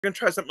gonna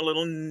try something a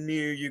little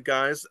new, you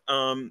guys.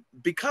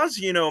 Because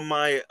you know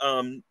my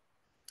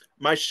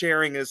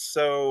sharing is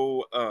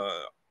so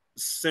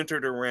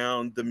centered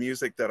around the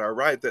music that I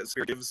write that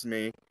Spirit gives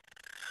me,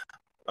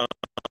 um,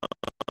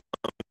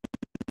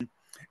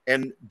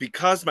 and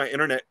because my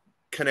internet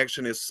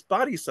connection is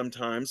spotty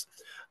sometimes,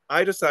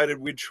 I decided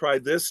we'd try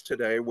this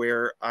today,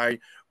 where I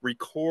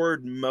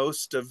record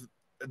most of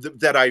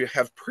that I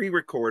have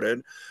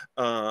pre-recorded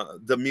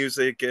the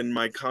music and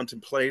my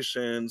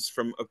contemplations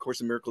from A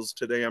Course in Miracles.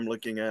 Today I'm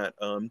looking at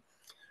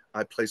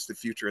I Place the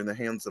Future in the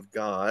Hands of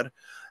God.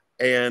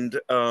 And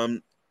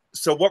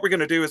so what we're going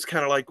to do is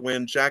kind of like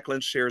when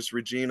Jacqueline shares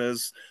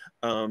Regina's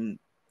um,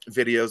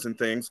 videos and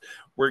things.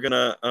 I'm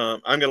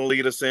gonna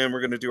lead us in.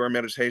 We're gonna do our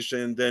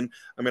meditation. Then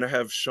I'm gonna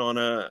have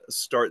Shauna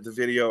start the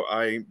video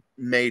I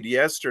made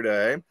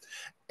yesterday,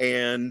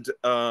 and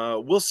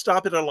we'll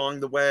stop it along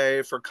the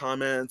way for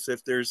comments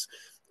if there's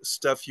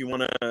stuff you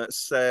want to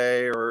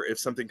say or if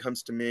something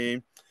comes to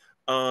me.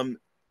 Um,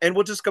 and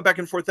we'll just go back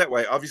and forth that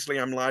way. Obviously,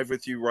 I'm live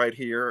with you right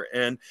here,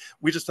 and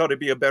we just thought it'd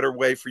be a better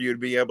way for you to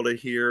be able to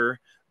hear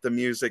the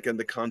music and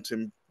the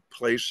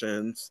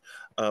contemplations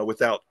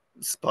without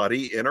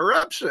spotty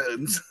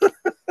interruptions.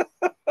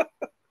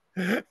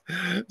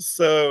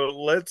 So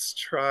let's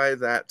try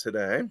that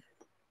today,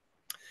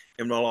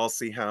 and we'll all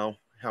see how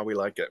we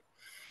like it.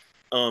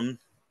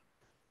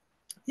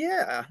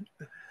 Yeah.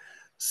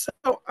 So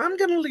I'm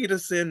going to lead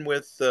us in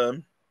with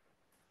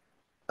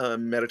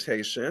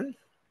meditation.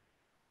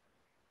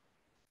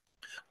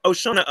 Oh,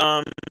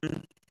 Shauna,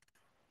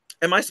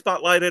 am I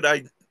spotlighted?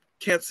 I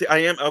can't see. I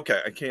am.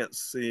 Okay. I can't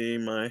see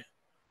my.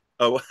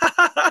 Oh,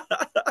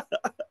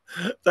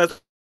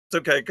 that's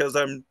okay because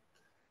I'm.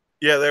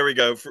 Yeah, there we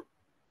go.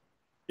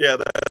 Yeah,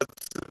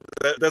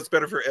 that's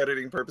better for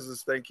editing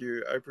purposes. Thank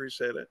you. I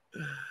appreciate it.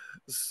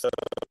 So,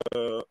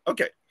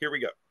 okay, here we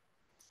go.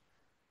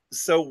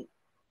 So,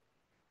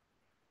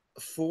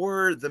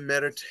 for the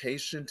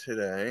meditation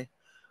today,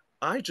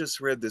 I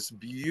just read this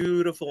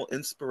beautiful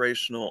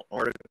inspirational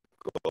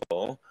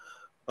article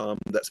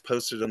that's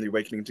posted on the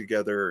Awakening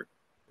Together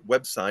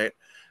website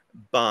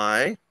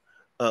by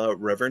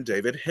Reverend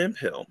David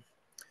Hemphill.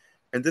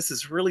 And this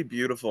is really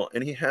beautiful.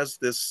 And he has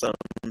this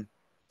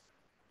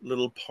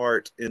little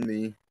part in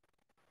the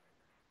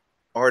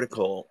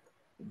article,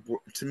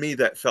 to me,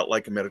 that felt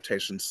like a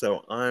meditation.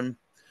 So I'm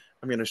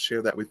going to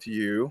share that with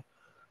you.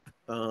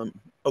 Oh,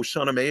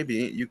 Shauna, maybe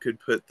you could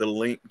put the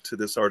link to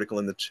this article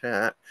in the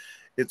chat.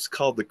 It's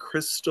called The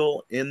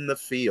Crystal in the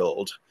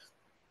Field,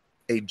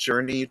 A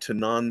Journey to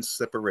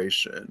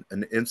Non-Separation,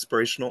 an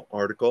inspirational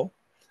article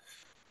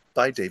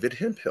by David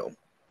Hemphill.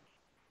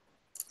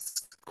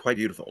 It's quite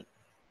beautiful.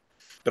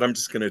 But I'm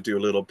just going to do a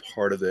little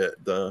part of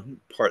it, the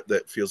part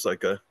that feels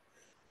like a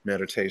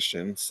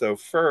meditation. So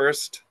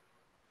first,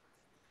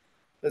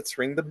 let's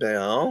ring the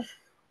bell.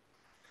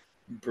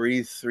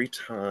 Breathe 3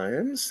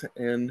 times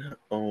and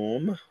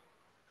Om.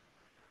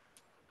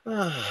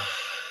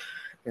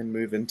 And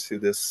move into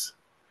this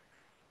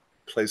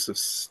place of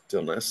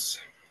stillness.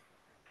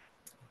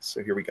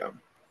 So here we go.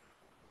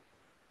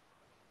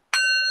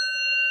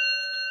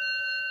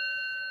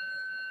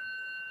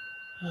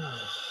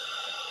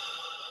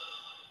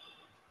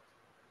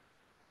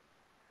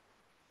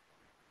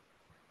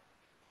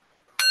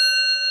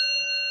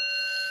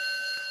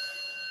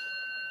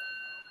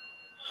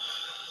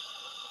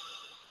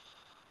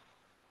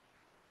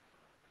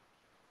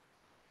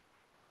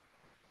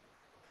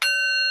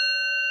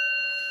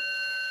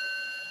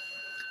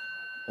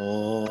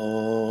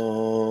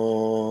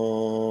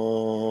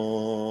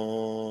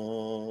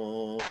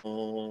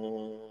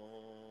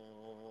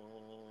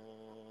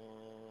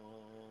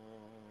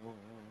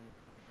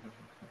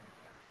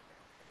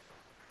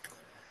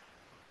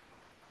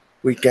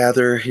 We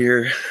gather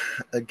here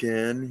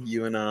again,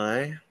 you and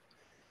I,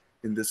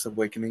 in this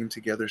Awakening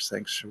Together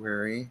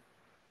sanctuary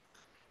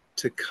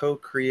to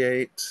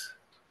co-create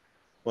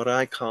what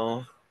I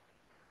call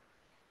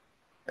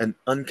an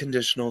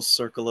unconditional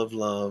circle of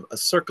love, a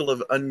circle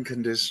of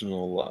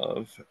unconditional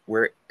love,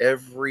 where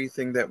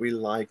everything that we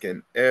like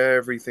and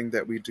everything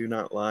that we do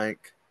not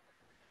like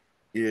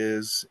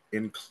is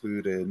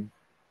included.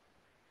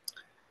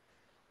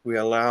 We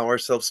allow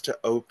ourselves to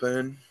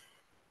open,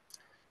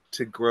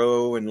 to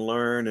grow and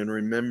learn and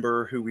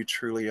remember who we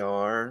truly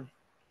are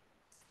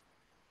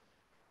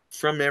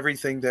from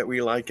everything that we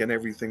like and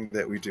everything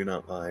that we do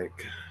not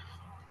like.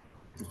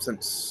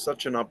 It's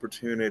such an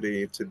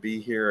opportunity to be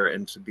here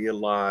and to be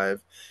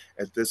alive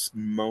at this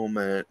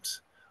moment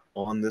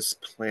on this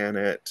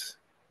planet.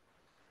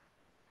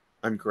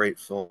 I'm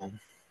grateful.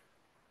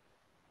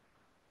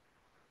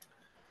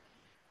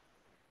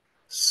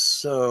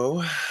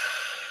 So,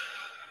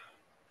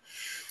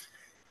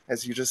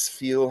 as you just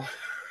feel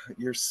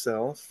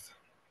yourself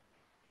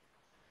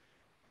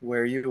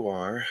where you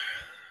are,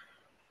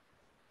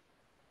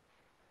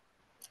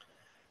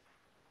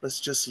 let's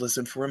just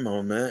listen for a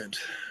moment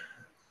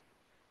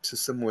to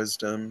some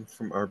wisdom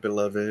from our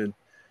beloved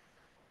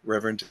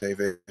Reverend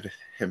David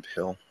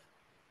Hemphill.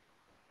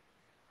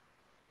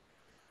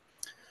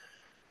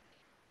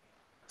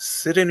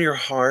 Sit in your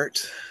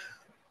heart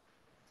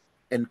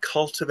and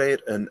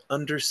cultivate an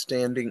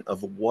understanding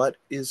of what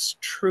is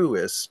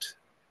truest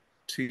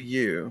to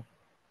you.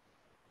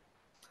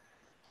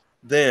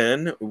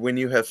 Then, when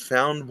you have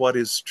found what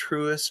is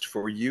truest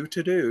for you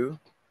to do,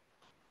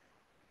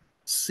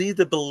 see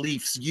the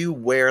beliefs you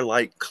wear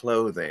like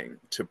clothing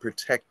to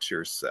protect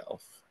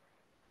yourself.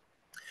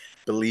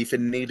 Belief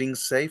in needing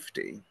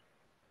safety.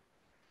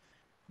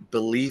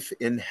 Belief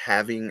in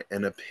having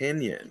an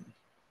opinion.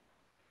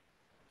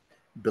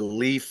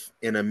 Belief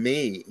in a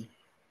me.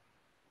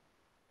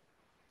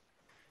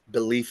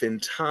 Belief in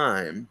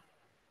time.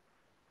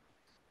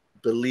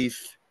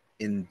 Belief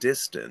in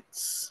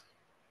distance.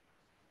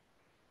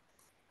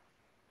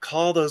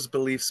 Call those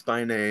beliefs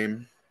by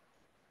name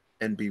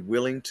and be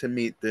willing to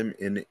meet them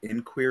in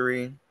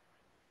inquiry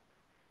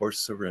or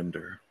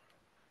surrender.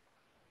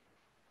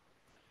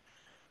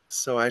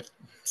 So I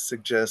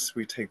suggest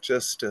we take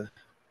just a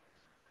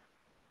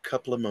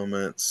couple of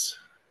moments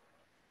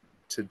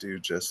to do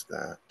just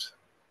that.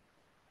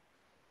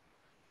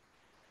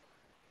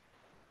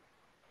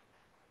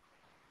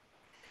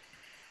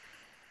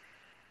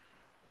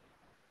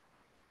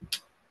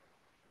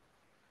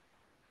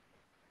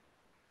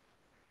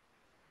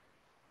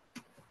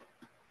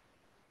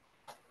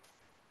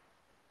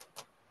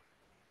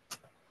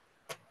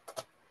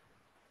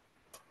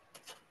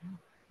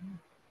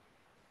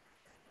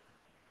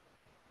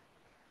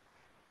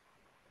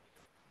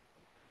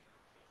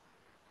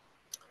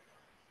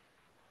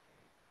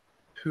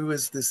 Who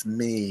is this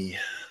me?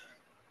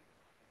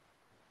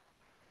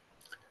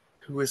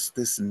 Who is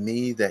this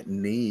me that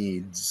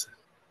needs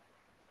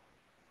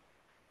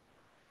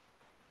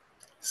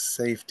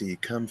safety,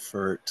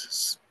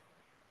 comfort,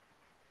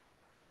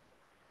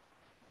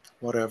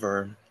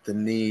 whatever the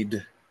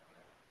need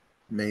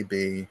may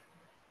be?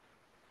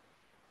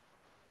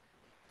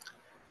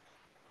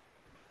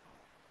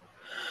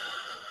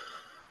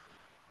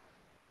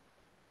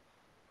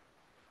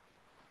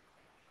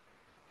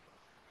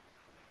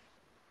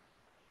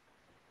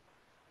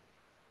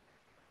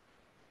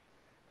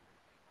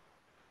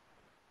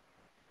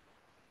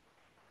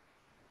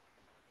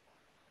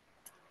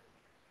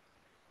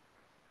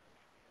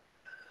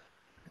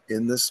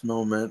 In this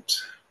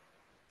moment,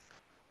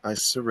 I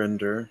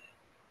surrender,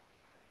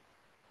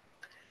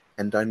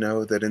 and I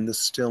know that in the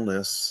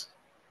stillness,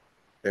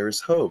 there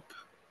is hope.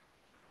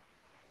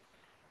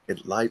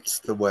 It lights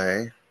the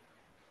way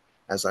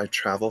as I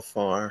travel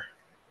far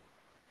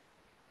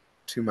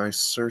to my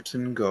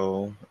certain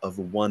goal of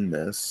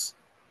oneness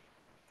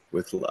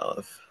with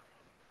love.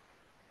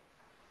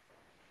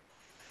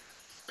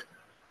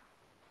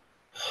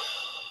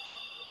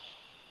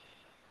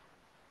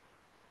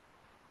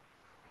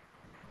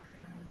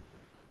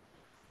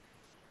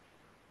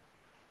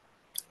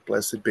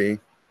 Blessed be,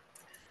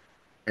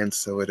 and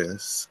so it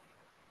is.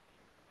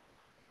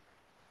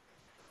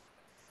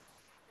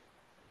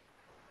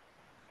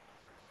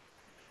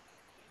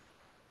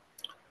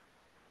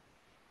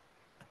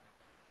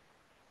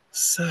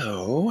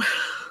 So,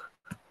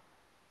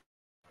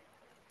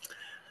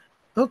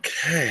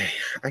 okay,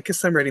 I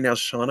guess I'm ready now,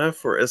 Shauna,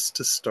 for us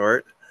to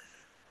start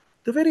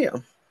the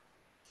video.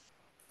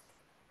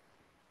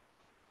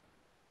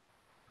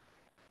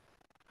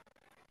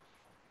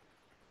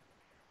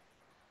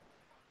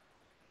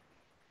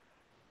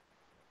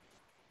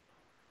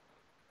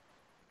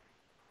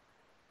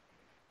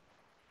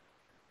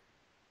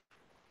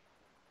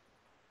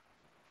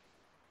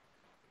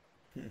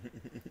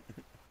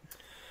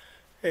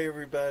 Hey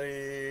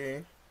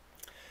everybody.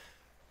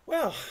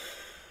 Well,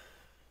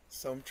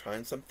 so I'm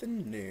trying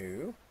something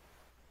new.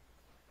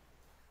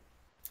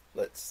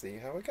 Let's see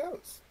how it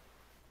goes.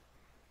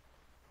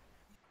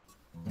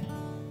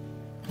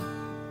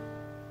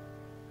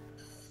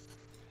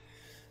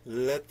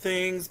 Let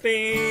things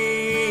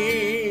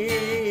be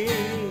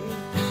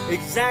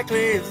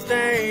exactly as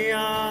they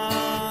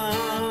are.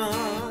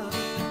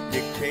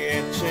 You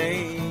can't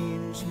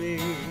change me,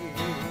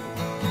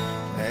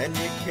 and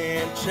you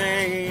can't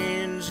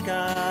change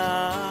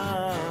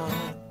God.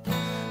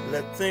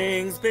 Let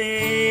things be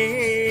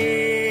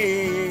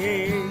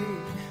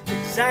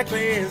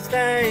exactly as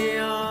they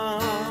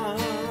are,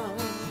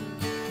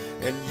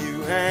 and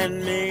you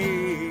and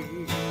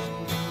me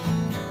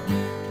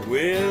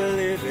will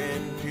live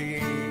in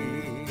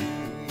peace.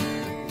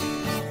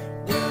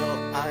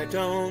 Well, I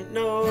don't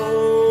know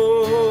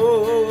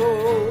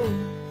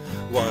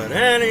what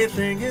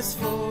anything is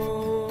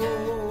for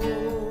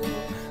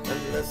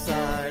unless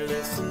I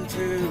listen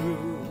to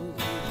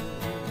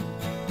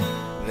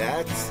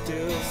that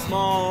still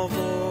small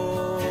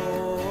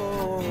voice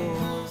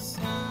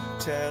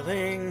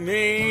telling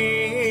me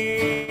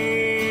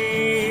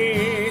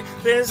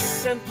this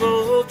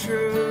simple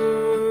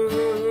truth,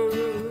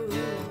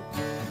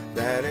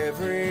 that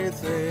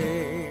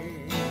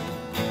everything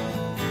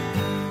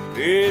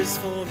is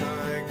for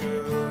my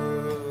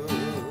good.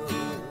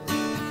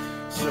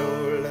 So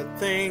let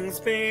things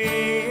be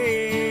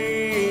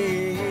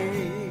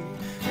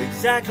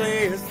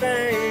exactly as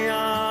they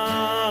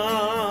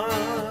are.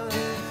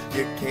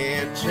 You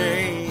can't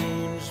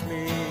change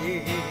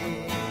me,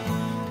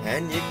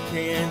 you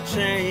can't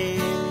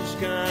change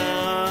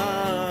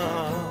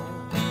God.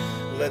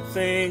 Let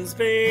things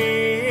be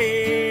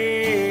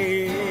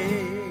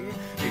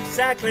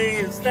exactly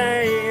as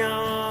they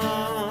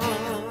are,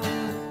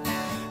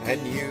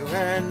 and you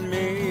and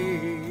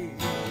me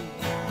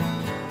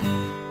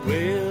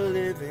will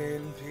live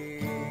in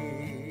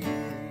peace.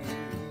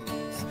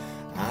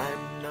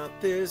 I'm not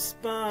this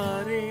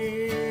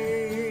body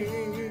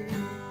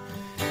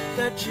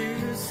that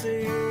you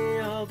see,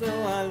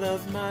 although I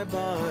love my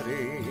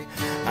body.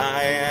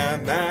 I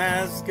am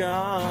as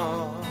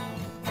God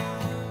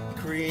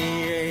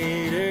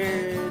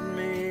created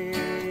me,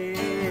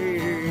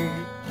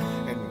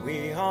 and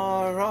we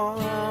are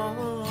all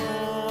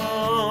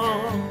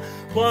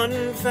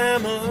one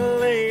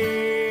family,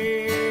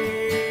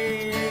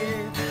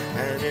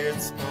 and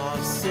it's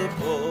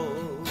possible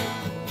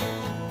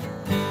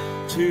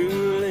to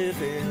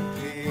live in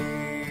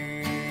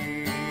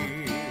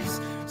peace.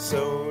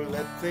 So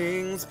let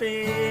things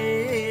be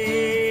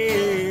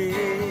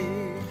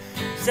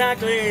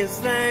exactly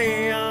as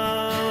they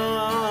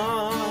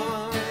are.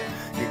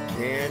 You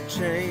can't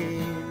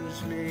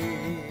change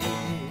me,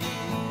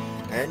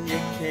 and you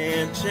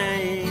can't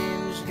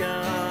change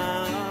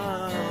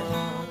God.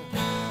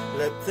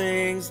 Let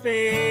things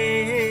be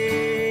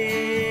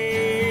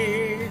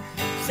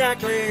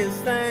exactly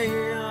as they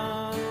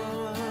are,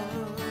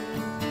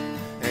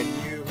 and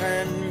you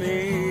and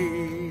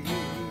me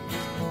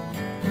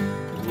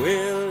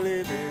will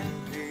live in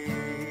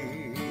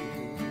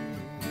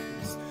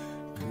peace.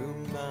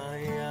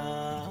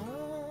 Kumbaya.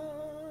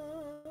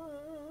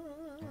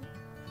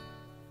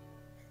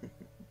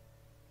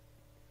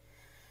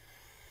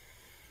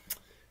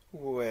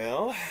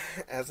 Well,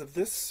 as of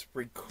this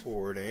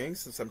recording,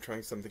 since I'm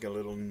trying something a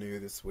little new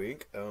this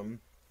week,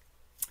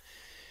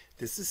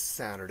 this is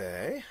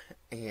Saturday,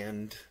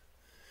 and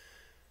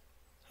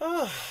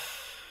I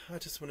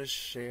just want to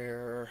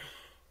share,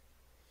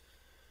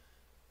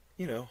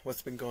 you know,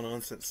 what's been going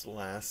on since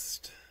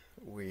last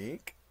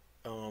week.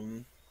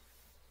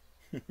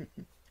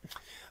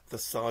 The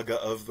saga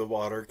of the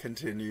water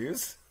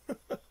continues.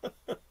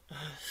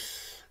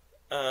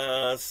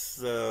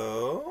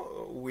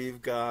 So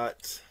we've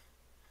got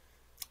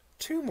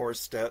 2 more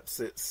steps,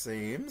 it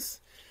seems,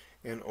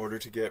 in order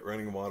to get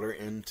running water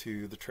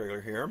into the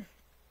trailer here.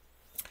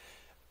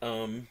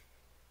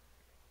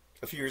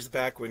 A few years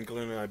back when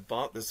Glen and I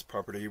bought this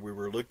property, we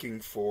were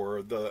looking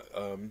for the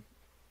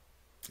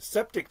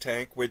septic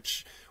tank,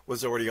 which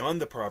was already on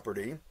the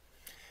property,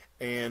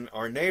 and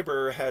our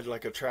neighbor had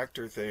like a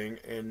tractor thing,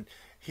 and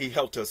he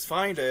helped us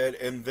find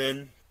it, and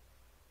then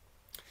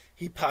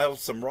he piled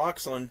some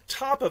rocks on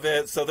top of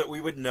it so that we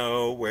would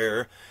know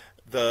where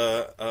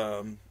the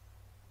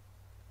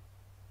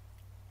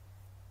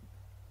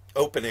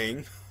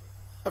opening,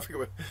 I forget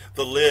what,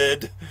 the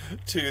lid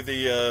to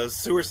the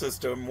sewer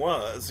system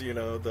was, you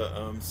know,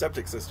 the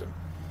septic system.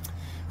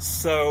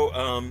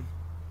 So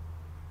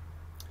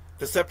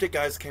the septic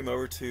guys came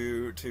over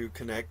to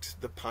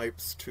connect the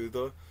pipes to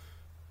the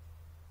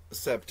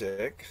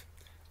septic.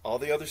 All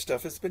the other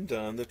stuff has been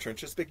done. The trench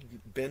has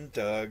been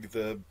dug.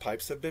 The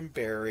pipes have been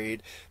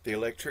buried. The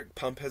electric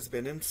pump has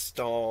been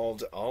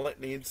installed. All it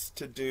needs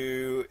to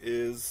do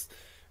is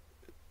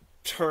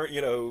turn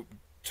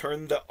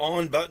the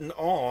on button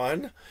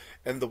on,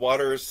 and the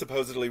water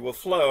supposedly will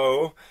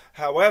flow.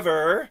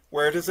 However,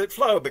 where does it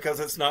flow?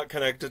 Because it's not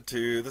connected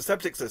to the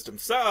septic system.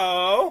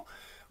 So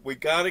we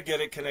got to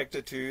get it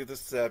connected to the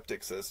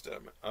septic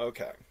system.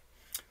 Okay.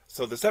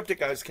 So the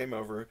septic guys came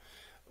over.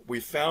 We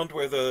found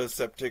where the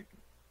septic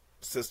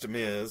system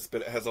is,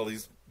 but it has all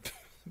these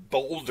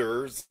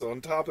boulders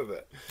on top of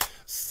it.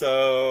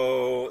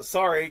 So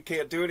sorry,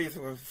 can't do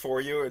anything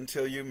for you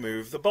until you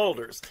move the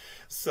boulders.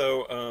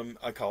 So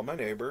I called my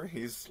neighbor.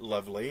 He's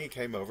lovely. He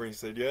came over and he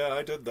said, yeah,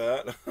 I did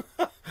that.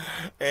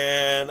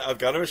 And I've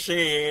got a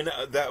machine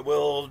that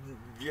will,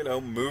 you know,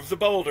 move the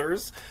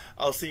boulders.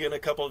 I'll see you in a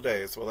couple of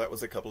days. Well, that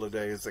was a couple of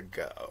days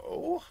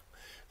ago,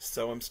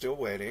 so I'm still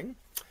waiting.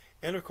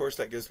 And of course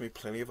that gives me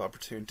plenty of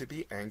opportunity to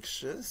be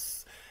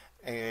anxious.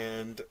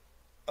 And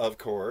of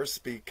course,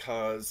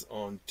 because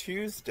on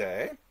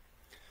Tuesday,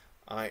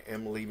 I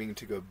am leaving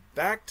to go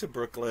back to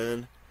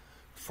Brooklyn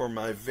for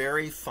my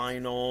very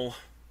final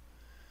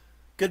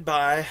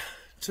goodbye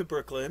to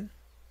Brooklyn.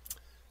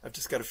 I've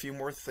just got a few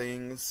more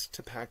things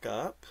to pack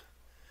up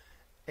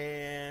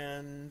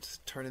and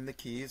turn in the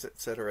keys,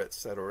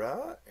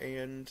 etc.,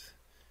 and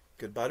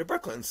goodbye to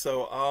Brooklyn.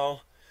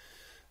 So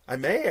I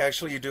may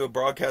actually do a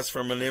broadcast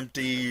from an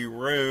empty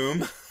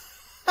room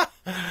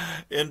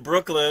in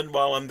Brooklyn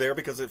while I'm there,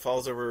 because it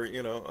falls over,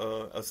 you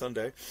know, a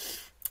Sunday.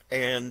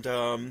 And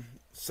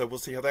so we'll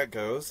see how that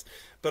goes.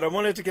 But I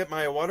wanted to get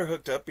my water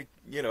hooked up,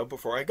 you know,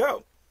 before I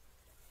go.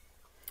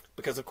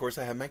 Because, of course,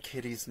 I have my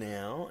kitties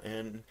now,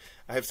 and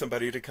I have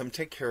somebody to come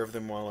take care of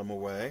them while I'm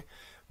away.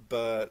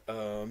 But,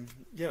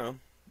 you know,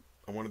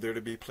 I wanted there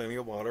to be plenty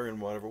of water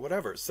and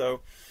whatever.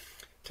 So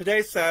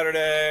today's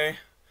Saturday.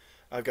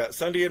 I've got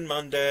Sunday and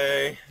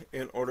Monday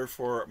in order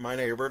for my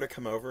neighbor to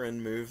come over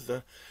and move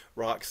the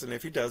rocks, and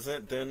if he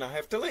doesn't, then I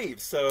have to leave.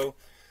 So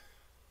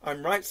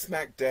I'm right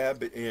smack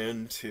dab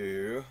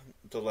into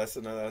the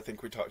lesson that I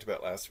think we talked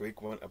about last week.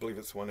 I believe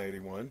it's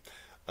 181.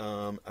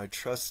 I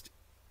trust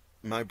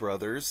my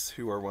brothers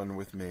who are one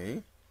with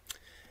me.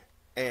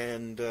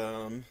 And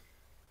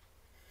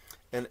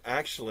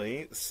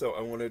actually, so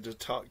I wanted to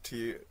talk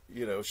to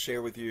you,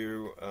 share with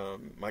you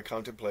my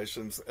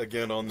contemplations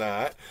again on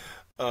that.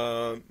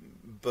 Um,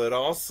 but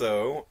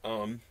also,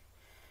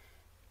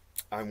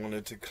 I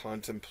wanted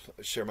to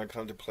share my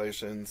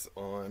contemplations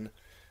on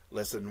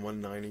lesson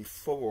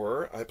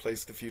 194. I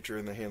place the future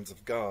in the hands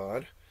of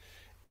God.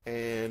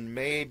 And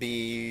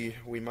maybe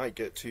we might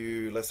get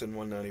to lesson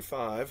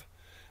 195.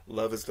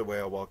 Love is the way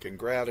I walk in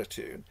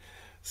gratitude.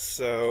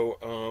 So,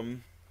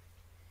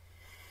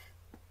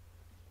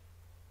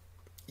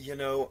 you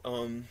know,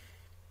 um,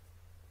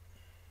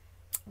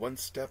 one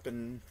step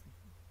in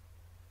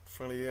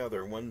front of the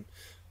other, one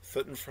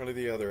foot in front of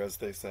the other, as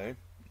they say.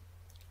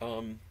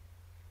 Um,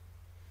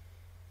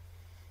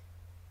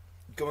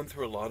 Going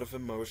through a lot of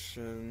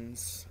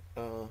emotions,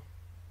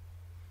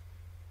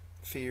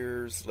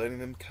 fears, letting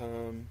them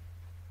come,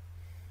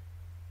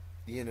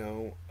 you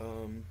know,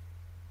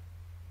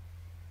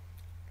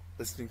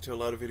 listening to a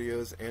lot of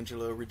videos,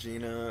 Angela,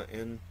 Regina,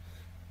 and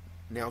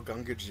now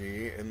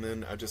Gangaji. And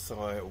then I just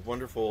saw a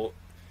wonderful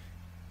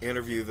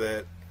interview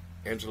that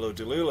Angelo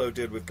DeLulo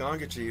did with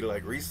Gangaji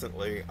like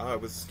recently. I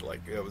was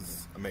like, it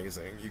was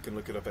amazing. You can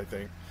look it up, I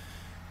think.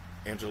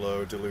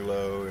 Angelo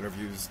DeLulo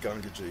interviews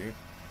Gangaji.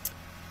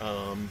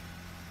 Um,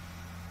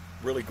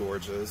 really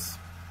gorgeous.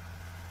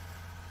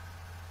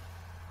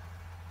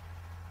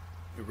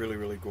 Really,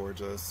 really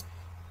gorgeous.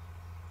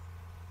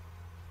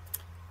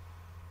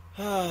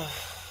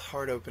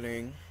 Heart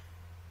opening.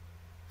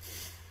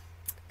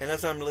 And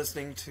as I'm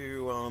listening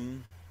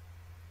to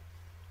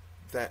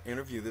that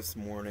interview this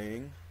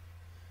morning,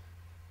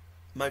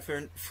 my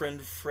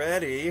friend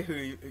Freddie,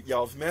 who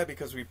y'all have met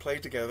because we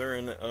played together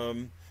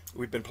and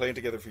we've been playing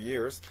together for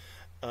years,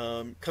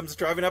 comes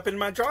driving up in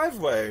my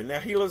driveway.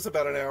 Now, he lives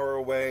about an hour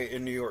away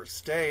in New York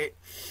State,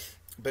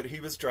 but he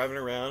was driving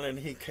around and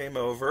he came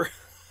over.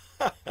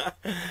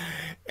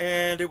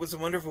 And it was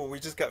wonderful. We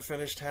just got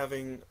finished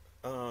having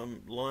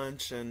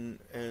lunch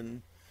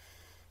and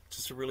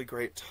just a really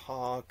great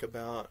talk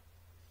about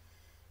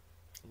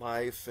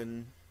life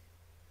and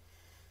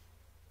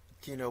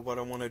what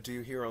I want to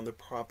do here on the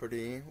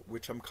property,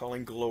 which I'm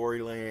calling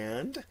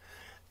Gloryland.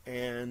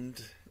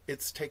 And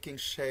it's taking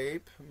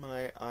shape,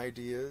 my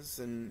ideas,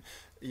 and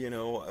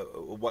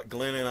what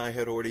Glenn and I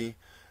had already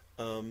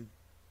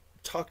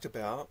talked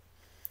about,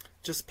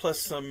 just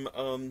plus some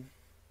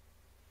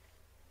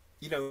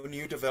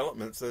new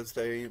developments as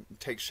they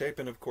take shape.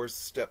 And of course,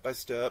 step by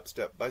step.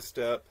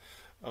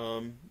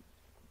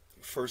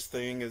 First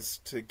thing is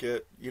to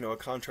get a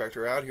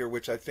contractor out here,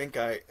 which I think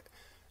I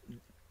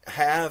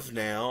have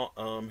now,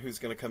 who's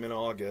going to come in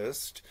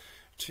August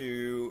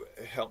to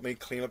help me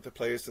clean up the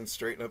place and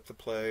straighten up the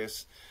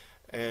place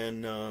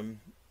and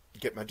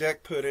get my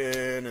deck put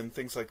in and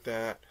things like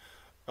that.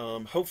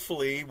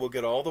 Hopefully we'll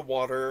get all the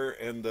water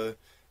and the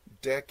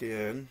deck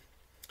in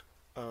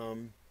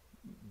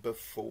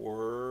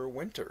before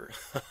winter.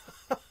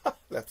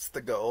 That's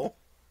the goal.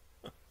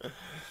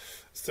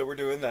 So we're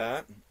doing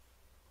that.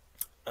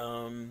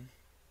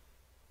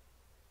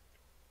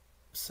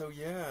 So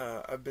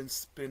yeah, I've been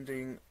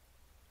spending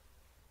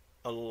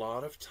a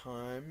lot of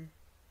time,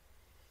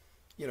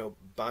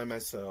 by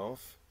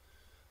myself,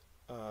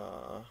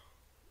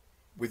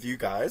 with you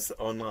guys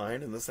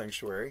online in the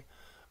sanctuary,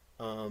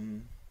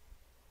 and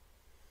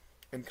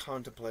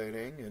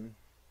contemplating and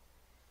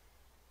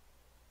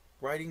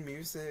writing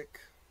music.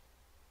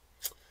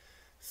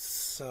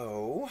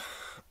 So,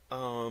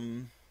 I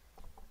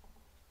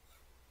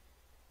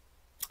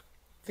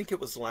think it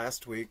was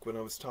last week when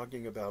I was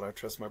talking about I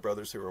trust my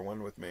brothers who are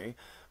one with me.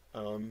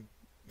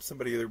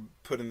 Somebody either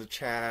put in the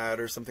chat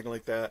or something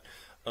like that.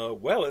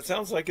 Well, it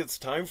sounds like it's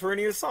time for a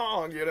new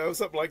song,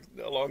 something like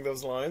along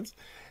those lines.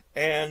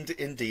 And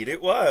indeed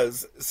it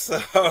was.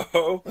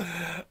 So,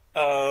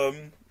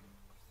 I've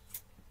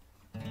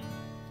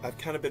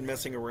kind of been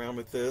messing around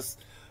with this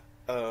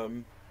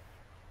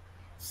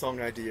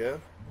song idea.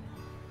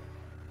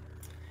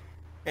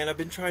 And I've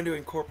been trying to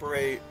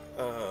incorporate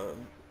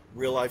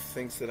real life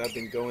things that I've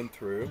been going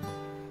through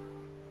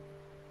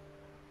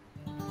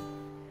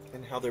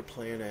and how they're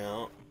playing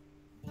out.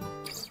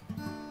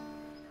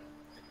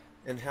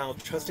 And how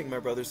trusting my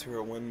brothers who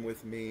are one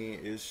with me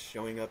is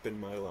showing up in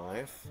my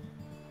life.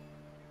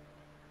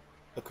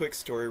 A quick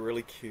story,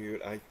 really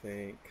cute, I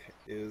think,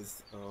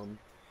 is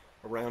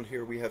around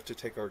here we have to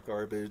take our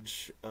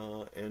garbage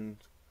and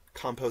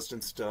compost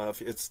and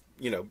stuff. It's,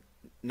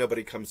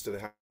 nobody comes to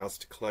the house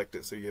to collect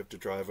it, so you have to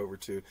drive over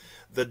to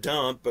the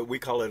dump, but we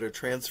call it a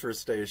transfer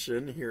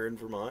station here in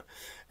Vermont.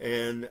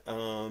 And,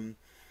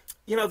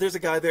 there's a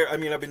guy there. I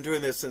mean, I've been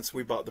doing this since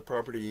we bought the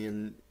property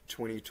in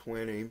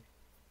 2020.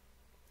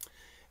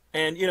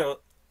 And,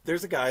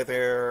 there's a guy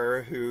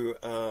there who,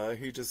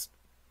 he just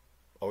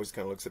always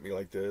kind of looks at me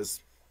like this,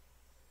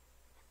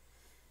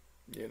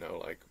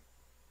 like,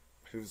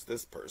 who's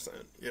this person,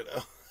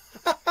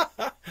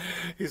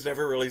 He's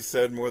never really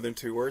said more than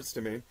 2 words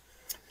to me.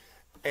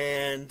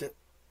 And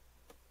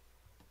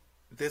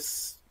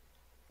this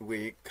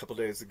week, a couple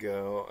days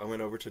ago, I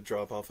went over to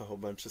drop off a whole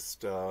bunch of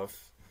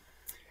stuff,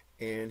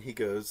 and he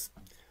goes,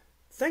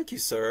 "Thank you,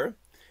 sir."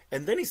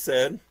 And then he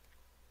said,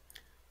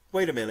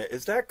 "Wait a minute,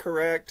 is that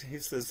correct?" He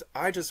says,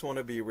 "I just want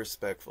to be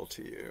respectful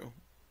to you."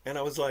 And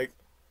I was like,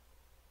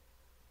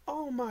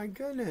 "Oh my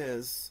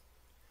goodness.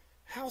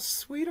 How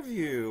sweet of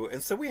you."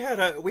 And so we had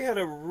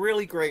a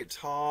really great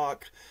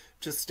talk,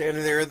 just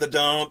standing there in the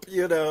dump,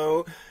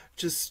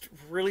 just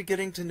really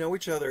getting to know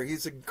each other.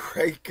 He's a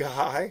great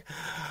guy.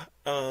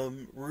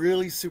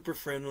 Really super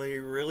friendly,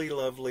 really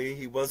lovely.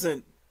 He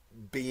wasn't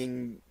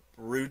being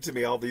rude to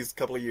me all these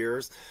couple of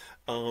years.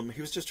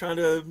 He was just trying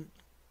to,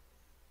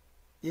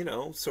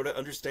 sort of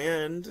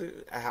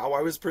understand how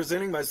I was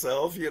presenting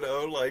myself,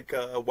 like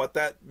what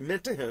that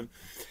meant to him.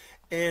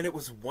 And it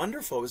was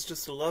wonderful. It was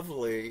just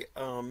lovely.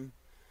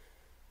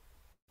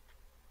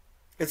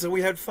 And so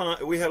we had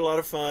fun. We had a lot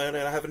of fun,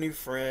 and I have a new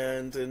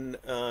friend, and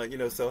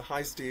so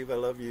hi, Steve. I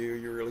love you.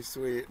 You're really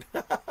sweet.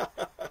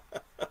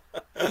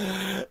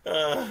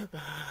 uh,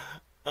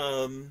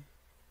 um,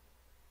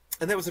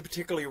 and that was a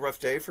particularly rough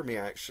day for me,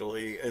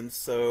 actually. And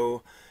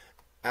so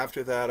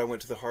after that, I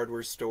went to the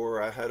hardware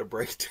store. I had a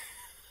break,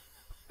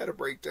 had a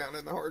breakdown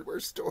in the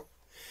hardware store.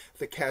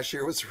 The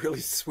cashier was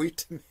really sweet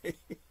to me.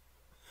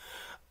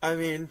 I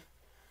mean,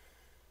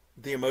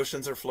 the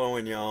emotions are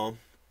flowing, y'all.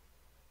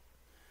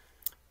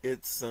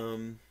 It's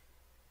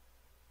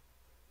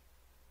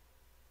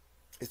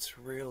it's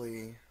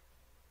really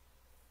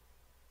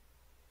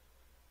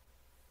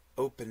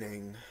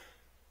opening,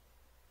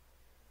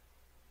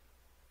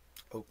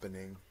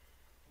 opening.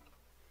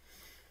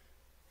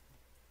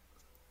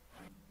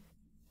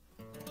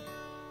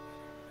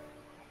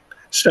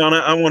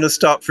 Shauna, I want to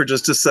stop for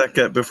just a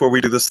second before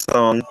we do the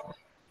song.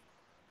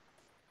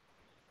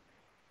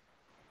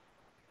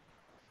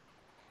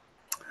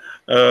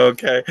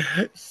 Okay,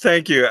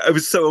 thank you. I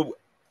was so.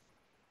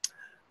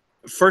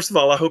 First of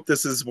all, I hope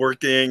this is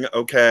working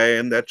okay,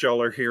 and that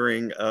y'all are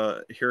hearing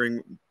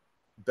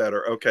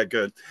better. Okay,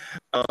 good.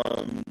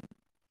 Um,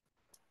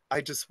 I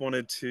just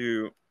wanted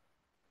to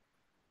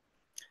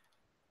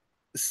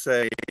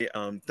say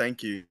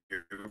thank you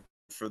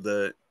for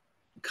the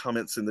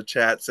comments in the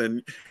chats,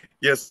 and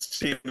yes,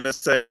 Tina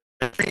said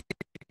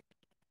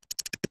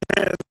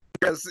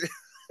yes.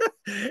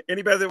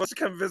 Anybody that wants to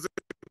come visit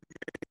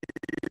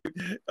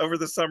over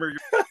the summer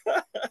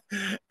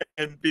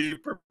and be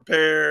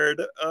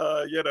prepared.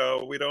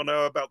 We don't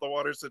know about the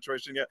water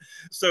situation yet.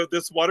 So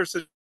this water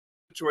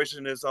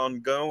situation is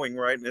ongoing,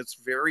 right? And it's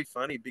very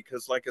funny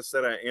because, like I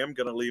said, I am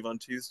going to leave on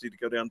Tuesday to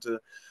go down to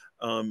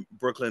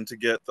Brooklyn to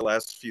get the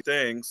last few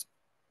things.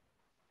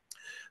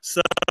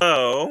 So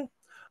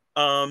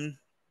um,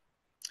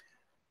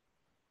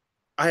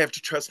 I have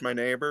to trust my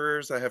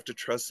neighbors. I have to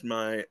trust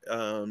my,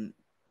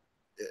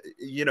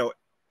 you know,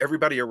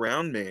 everybody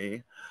around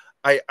me.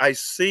 I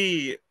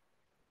see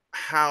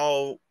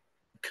how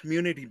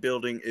community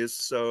building is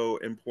so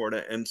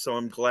important, and so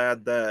I'm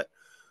glad that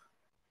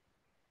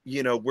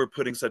we're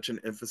putting such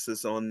an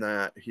emphasis on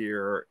that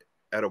here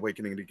at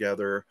Awakening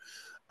Together,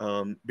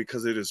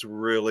 because it is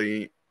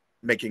really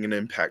making an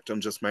impact on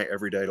just my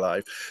everyday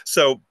life.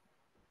 So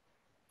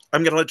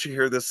I'm going to let you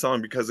hear this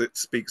song because it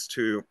speaks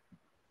to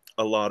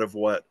a lot of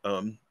what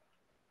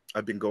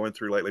I've been going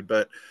through lately.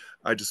 But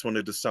I just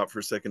wanted to stop for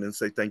a second and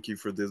say thank you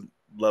for the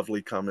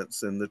lovely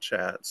comments in the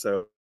chat.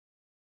 So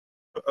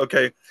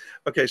okay,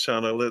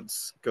 Shauna,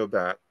 let's go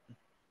back.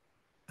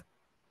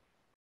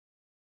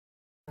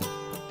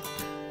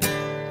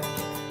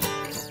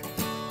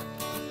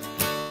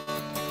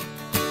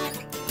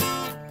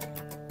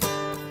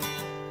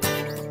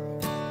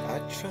 I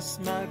trust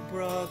my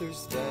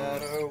brothers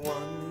that are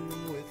one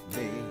with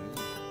me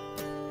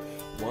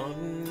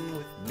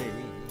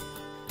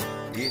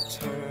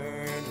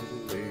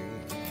eternally.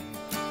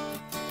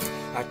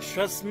 I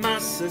trust my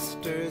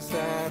sisters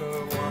that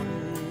are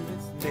one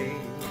with me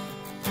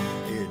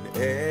in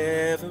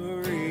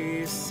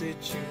every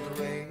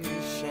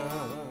situation.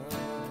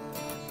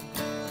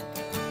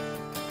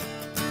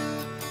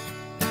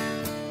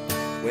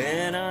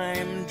 When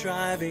I'm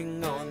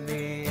driving on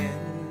the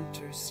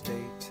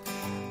interstate,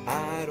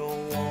 I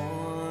don't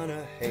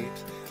wanna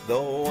hate the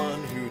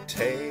one who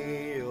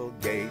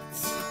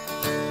tailgates.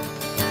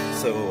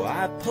 So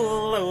I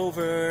pull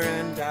over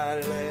and I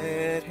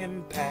let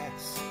him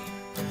pass.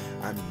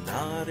 I'm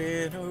not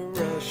in a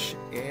rush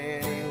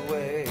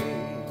anyway.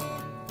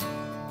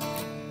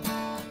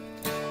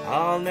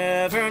 I'll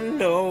never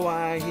know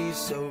why he's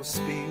so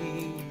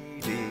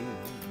speedy.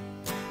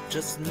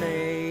 Just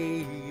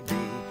maybe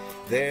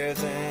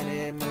there's an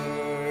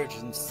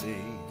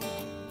emergency.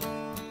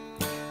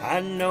 I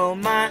know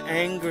my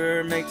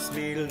anger makes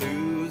me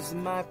lose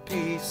my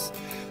peace,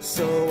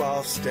 so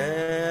I'll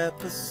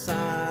step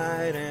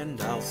aside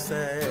and I'll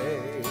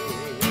say,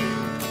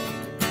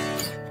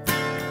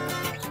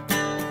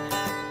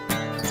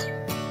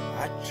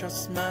 I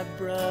trust my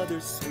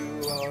brothers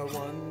who are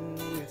one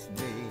with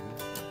me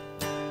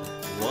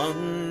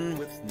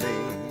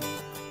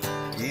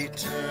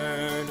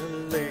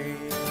eternally.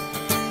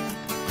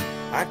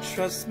 I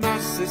trust my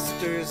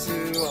sisters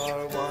who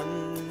are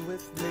one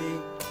with me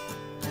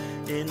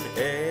in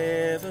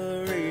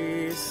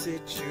every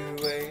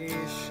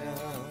situation.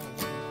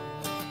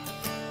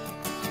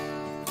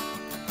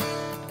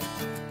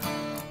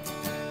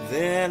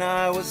 Then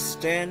I was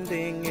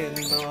standing in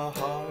the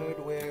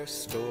hardware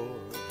store,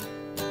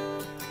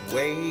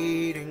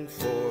 waiting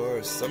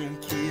for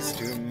some keys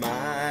to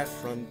my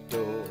front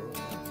door.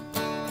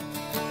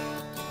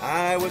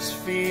 I was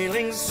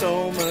feeling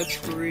so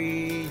much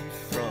grief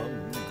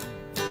from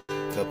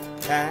the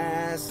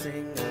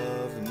passing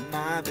of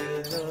my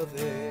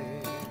beloved.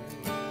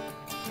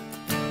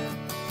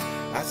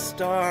 I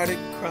started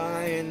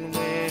crying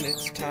when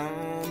it's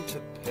time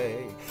to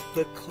pay.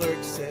 The clerk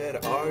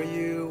said, "Are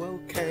you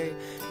okay?"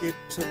 It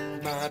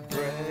took my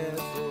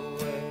breath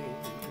away.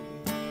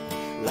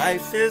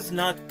 Life is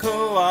not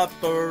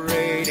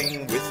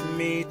cooperating with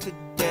me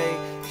today.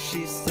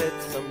 She said,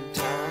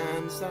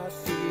 "Sometimes I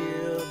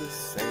feel the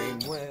same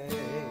way."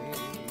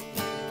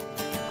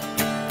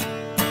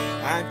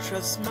 I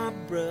trust my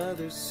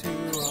brothers who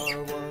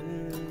are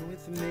one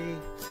with me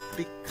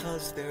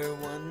because they're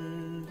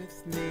one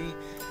with me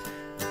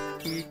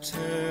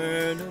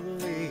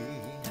eternally.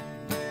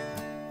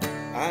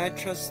 I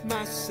trust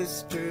my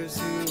sisters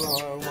who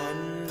are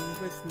one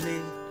with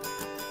me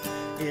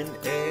in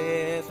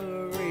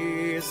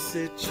every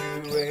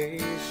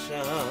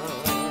situation.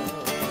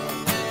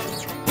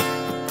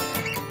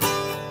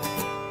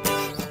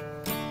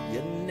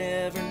 You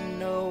never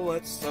know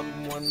what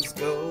someone's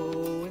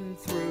going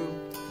through.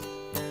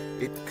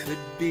 It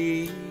could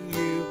be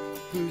you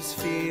who's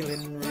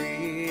feeling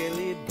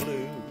really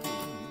blue,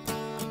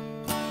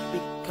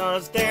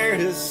 because there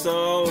is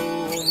so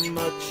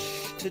much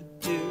to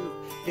do.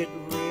 It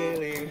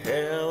really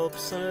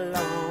helps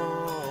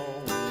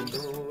along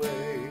the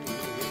way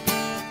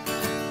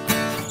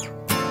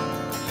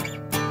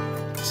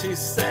to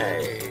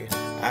say,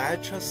 I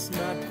trust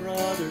my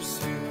brothers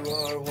who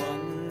are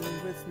one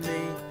with me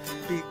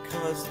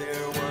because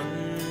they're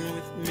one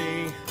with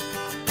me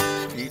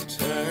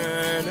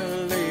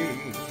eternally.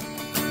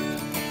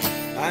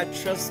 I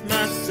trust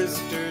my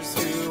sisters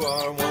who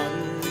are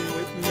one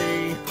with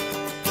me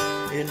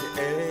in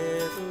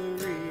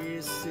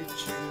every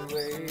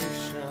situation.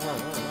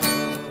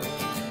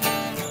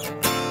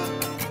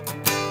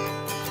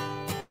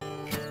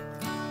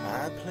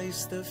 I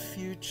place the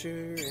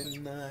future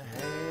in the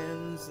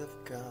hands of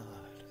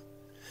God,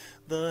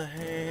 the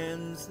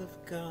hands of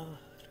God,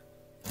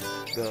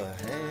 the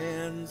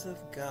hands of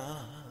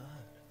God.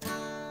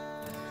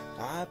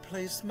 I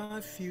place my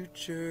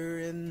future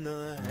in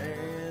the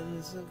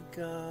hands of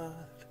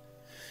God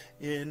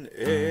in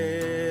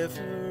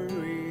every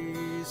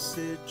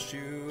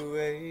situation.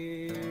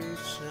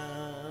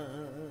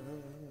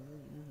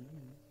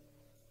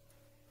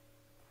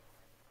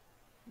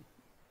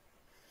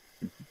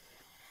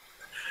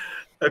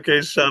 Okay,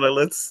 Shauna,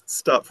 let's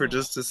stop for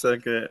just a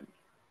second.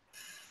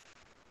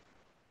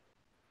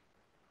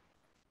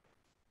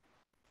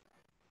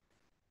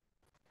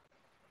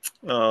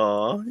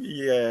 Oh,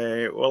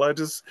 yay. Well, I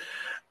just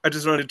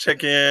wanted to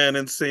check in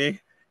and see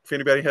if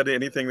anybody had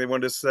anything they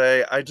wanted to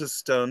say.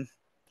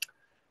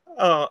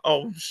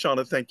 Oh,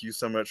 Shauna, thank you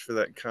so much for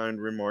that kind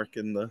remark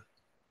in the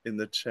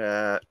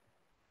chat.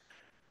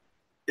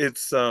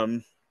 It's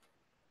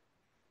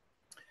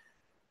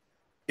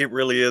it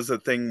really is a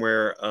thing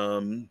where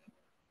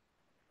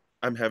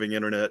I'm having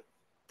internet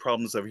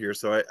problems over here,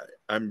 so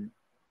I'm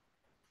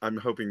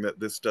hoping that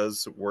this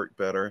does work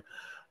better.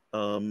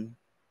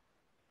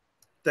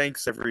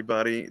 Thanks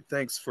everybody.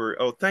 Thank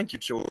you,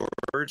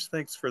 George.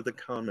 Thanks for the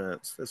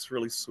comments. That's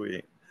really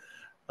sweet.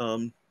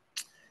 You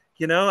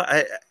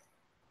know,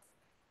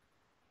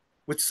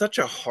 with such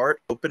a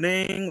heart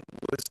opening,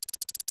 with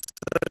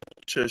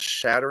such a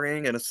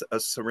shattering and a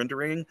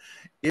surrendering,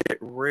 it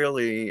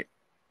really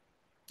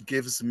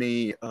gives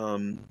me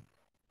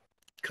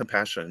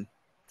compassion.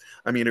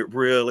 I mean, it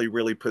really,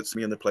 really puts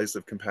me in the place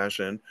of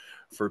compassion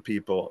for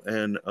people.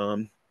 And,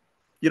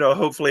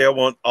 hopefully I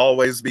won't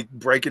always be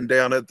breaking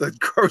down at the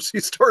grocery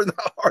store and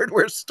the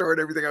hardware store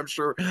and everything. I'm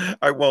sure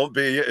I won't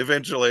be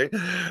eventually.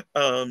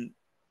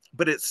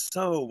 But it's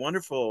so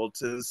wonderful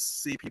to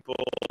see people,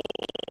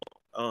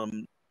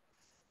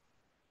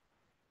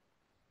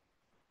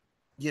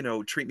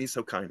 treat me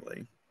so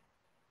kindly.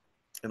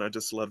 And I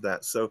just love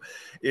that. So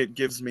it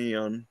gives me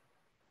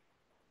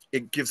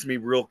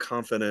real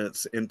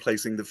confidence in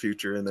placing the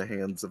future in the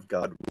hands of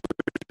God,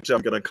 which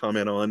I'm going to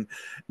comment on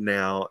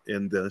now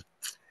in the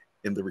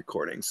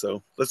recording.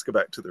 So let's go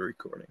back to the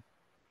recording.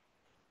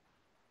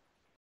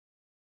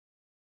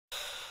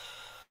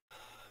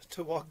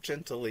 To walk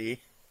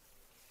gently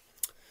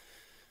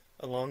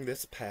along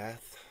this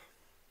path.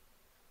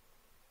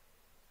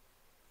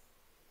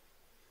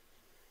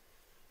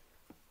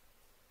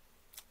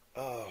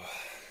 Oh,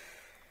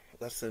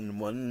 lesson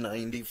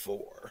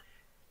 194.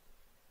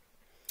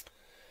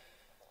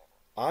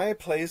 I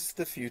place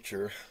the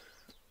future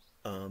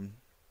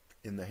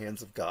in the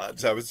hands of God.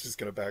 So I was just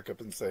going to back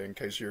up and say, in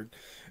case you're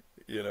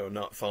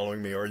not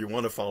following me, or you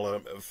want to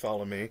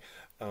follow me,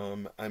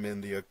 I'm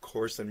in the A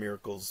Course in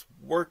Miracles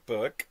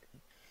workbook,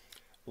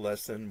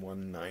 lesson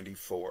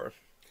 194.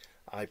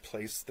 I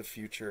place the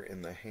future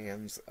in the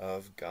hands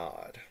of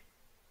God.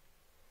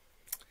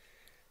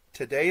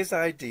 Today's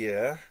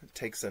idea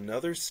takes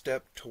another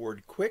step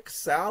toward quick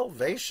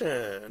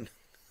salvation.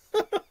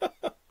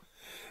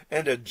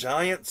 And a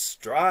giant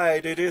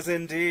stride it is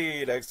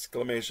indeed!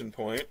 Exclamation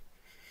point.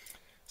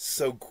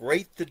 So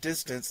great the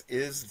distance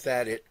is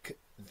that it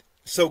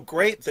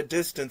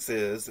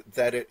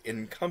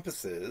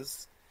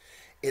encompasses,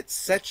 it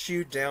sets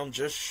you down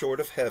just short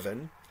of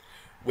heaven,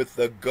 with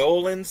the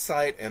goal in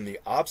sight and the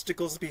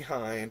obstacles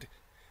behind.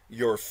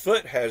 Your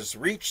foot has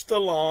reached the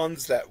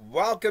lawns that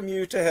welcome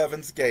you to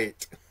heaven's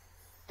gate.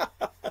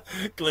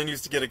 Glenn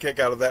used to get a kick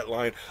out of that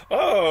line.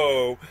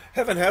 Oh,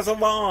 heaven has a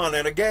lawn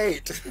and a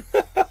gate.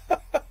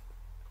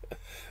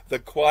 The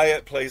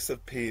quiet place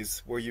of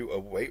peace where you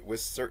await with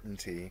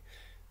certainty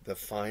the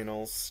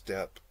final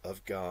step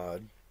of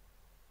God.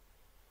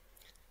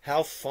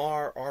 How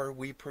far are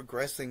we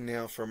progressing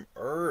now from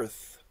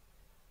earth?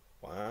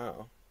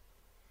 Wow.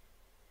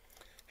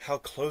 How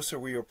close are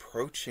we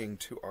approaching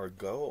to our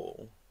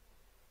goal?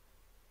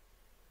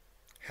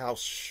 How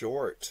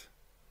short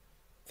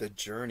the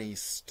journey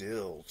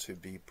still to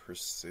be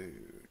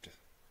pursued.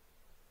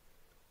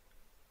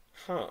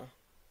 Huh.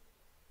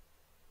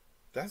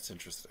 That's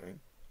interesting.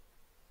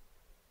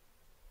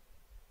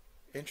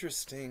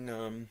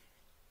 Interesting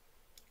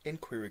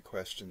inquiry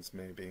questions,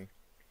 maybe.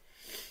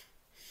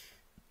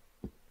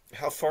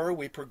 How far are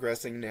we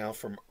progressing now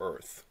from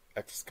Earth?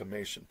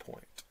 Exclamation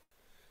point.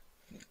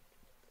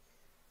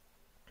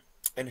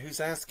 And who's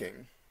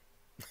asking?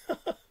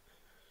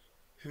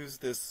 Who's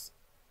this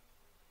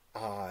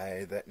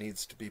I that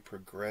needs to be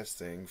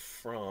progressing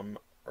from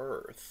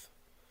Earth?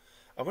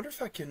 I wonder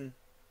if I can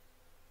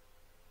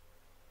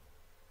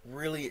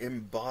really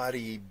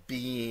embody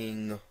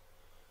being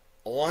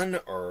on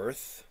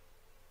Earth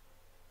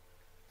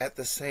at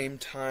the same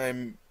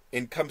time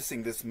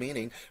encompassing this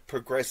meaning,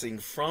 progressing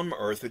from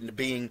Earth and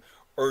being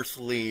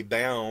earthly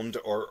bound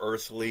or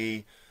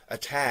earthly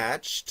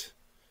attached,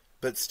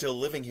 but still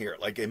living here,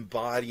 like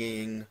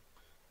embodying,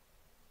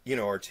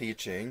 our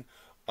teaching,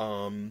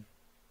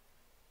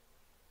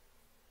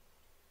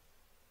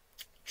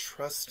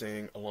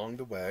 trusting along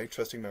the way,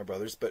 trusting my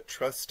brothers, but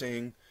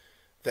trusting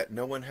that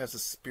no one has a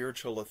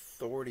spiritual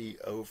authority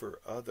over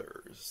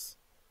others.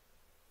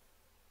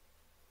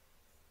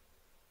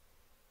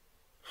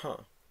 Huh.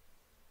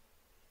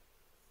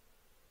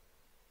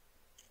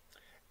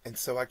 And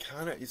so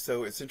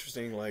so it's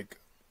interesting, like,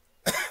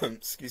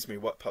 excuse me,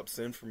 what pops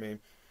in for me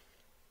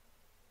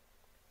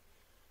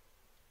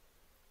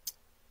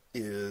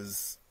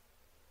is,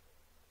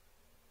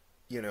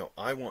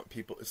 I want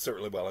people,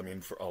 certainly, well, I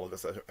mean, for all of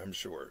us, I'm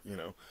sure,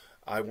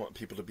 I want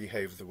people to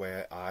behave the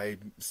way I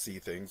see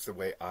things, the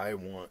way I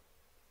want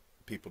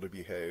people to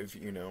behave,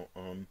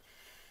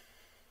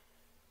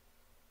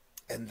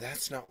 and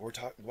that's not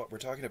what we're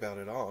talking about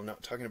at all. I'm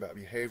not talking about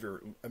behavior.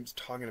 I'm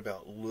talking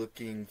about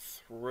looking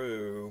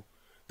through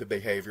the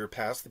behavior,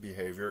 past the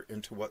behavior,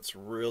 into what's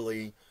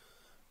really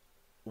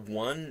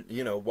one,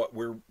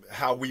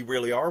 how we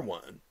really are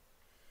one.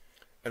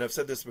 And I've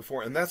said this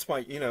before, and that's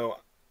why,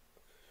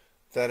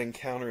 that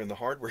encounter in the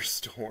hardware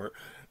store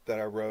that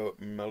I wrote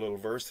in my little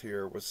verse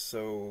here was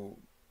so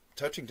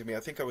touching to me. I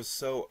think I was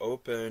so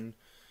open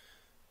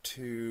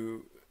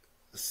to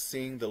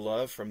seeing the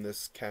love from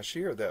this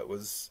cashier that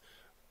was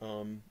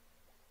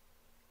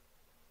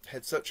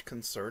had such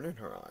concern in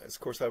her eyes. Of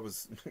course, I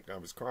was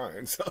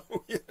crying, so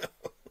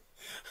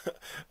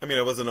I mean,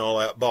 I wasn't all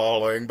out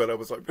bawling, but I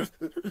was like,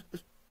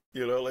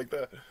 like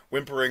that,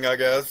 whimpering, I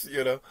guess,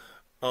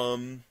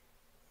 Um,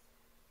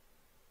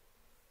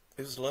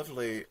 it was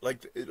lovely.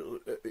 Like,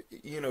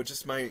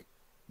 just my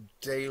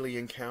daily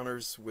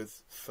encounters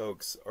with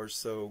folks are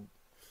so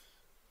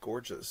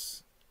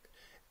gorgeous.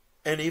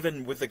 And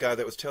even with the guy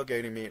that was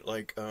tailgating me,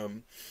 like,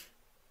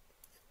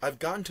 I've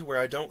gotten to where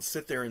I don't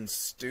sit there and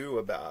stew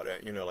about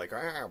it, like,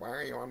 why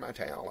are you on my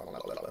tail?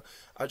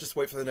 I just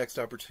wait for the next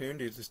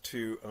opportunity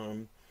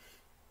to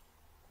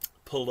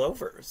pull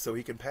over so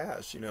he can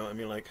pass, I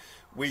mean, like,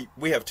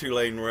 we have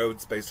 2-lane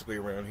roads basically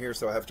around here,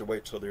 so I have to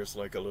wait till there's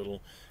like a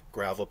little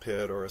gravel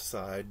pit or a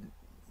side,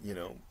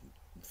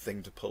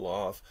 thing to pull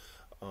off.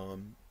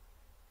 And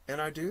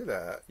I do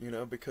that,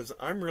 because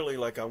I'm really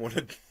like, I want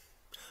to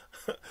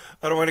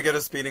I don't want to get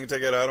a speeding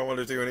ticket. I don't want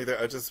to do anything.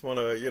 I just want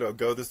to,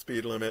 go the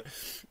speed limit.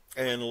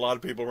 And a lot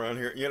of people around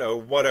here,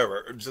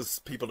 whatever.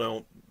 Just people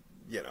don't,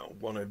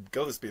 want to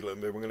go the speed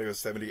limit. We're going to go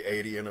 70,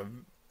 80 in a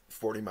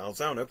 40-mile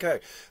zone. Okay.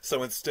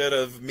 So instead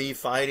of me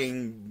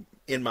fighting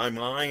in my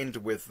mind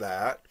with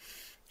that,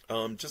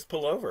 just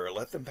pull over.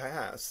 Let them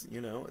pass.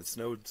 It's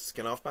no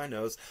skin off my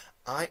nose.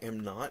 I am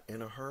not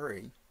in a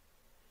hurry.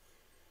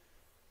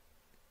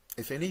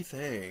 If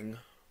anything,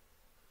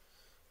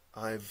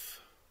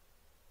 I've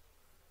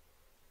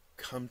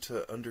come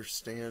to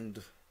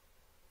understand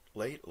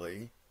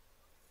lately,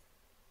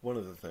 one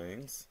of the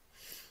things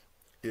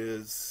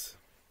is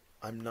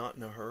I'm not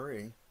in a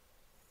hurry.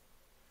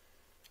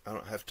 I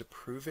don't have to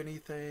prove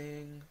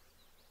anything.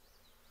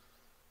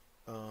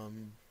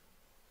 Um,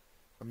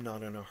 I'm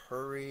not in a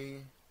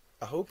hurry.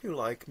 I hope you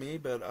like me,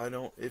 but I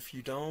don't. If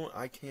you don't,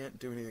 I can't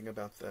do anything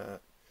about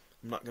that.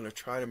 I'm not going to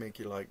try to make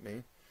you like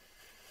me.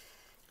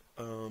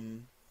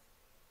 Um,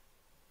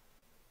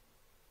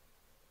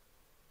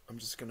 I'm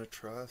just going to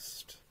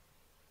trust.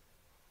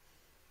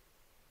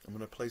 I'm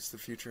going to place the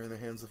future in the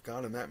hands of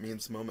God, and that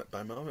means moment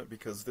by moment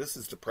because this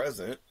is the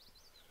present.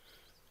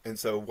 And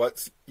so,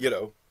 what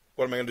am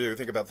I going to do?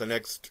 Think about the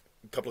next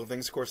couple of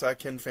things. Of course, I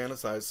can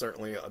fantasize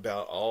certainly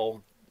about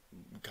all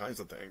kinds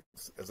of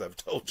things, as I've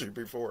told you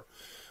before.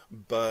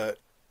 But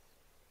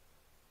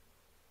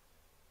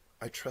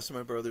I trust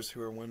my brothers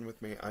who are one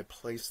with me. I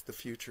place the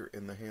future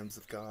in the hands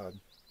of God.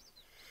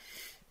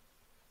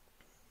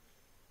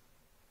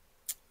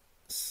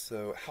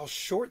 So, how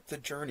short the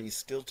journey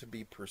still to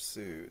be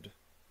pursued.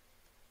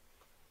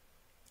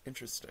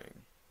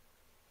 Interesting.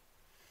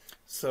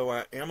 So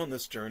I am on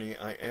this journey.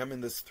 I am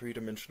in this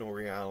three-dimensional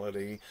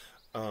reality.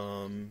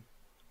 Um,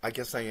 I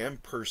guess I am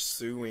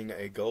pursuing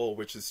a goal,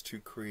 which is to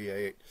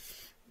create,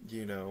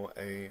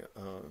 a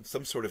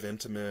some sort of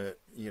intimate,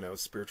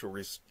 spiritual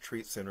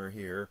retreat center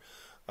here,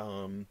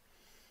 um,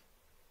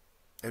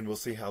 and we'll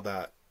see how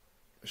that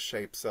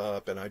shapes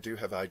up. And I do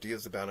have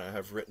ideas about it. I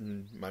have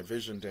written my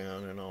vision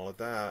down and all of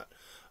that.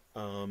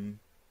 Um,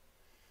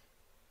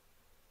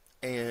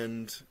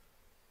 and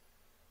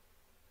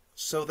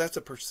so that's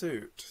a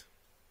pursuit.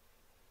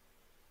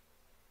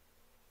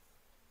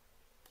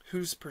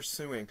 Who's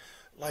pursuing?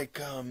 Like,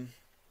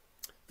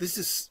 this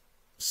is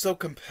so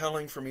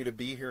compelling for me to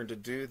be here and to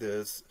do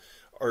this,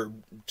 or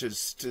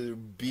just to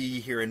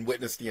be here and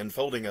witness the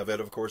unfolding of it.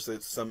 Of course,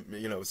 it's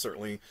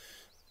certainly,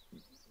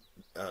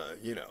 uh,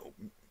 you know,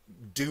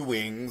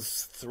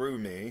 doings through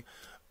me.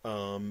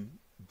 Um,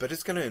 but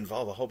it's going to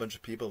involve a whole bunch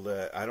of people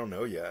that I don't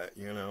know yet.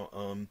 Yeah,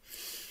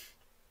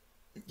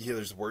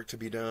 there's work to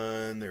be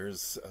done.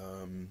 There's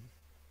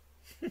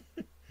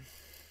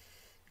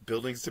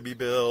buildings to be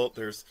built.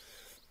 There's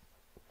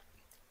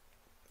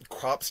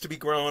crops to be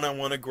grown. I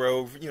want to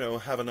grow,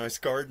 have a nice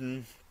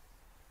garden.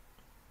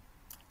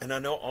 And I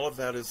know all of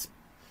that is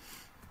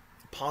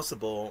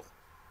possible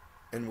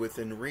and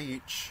within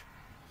reach.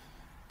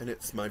 And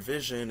it's my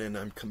vision, and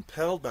I'm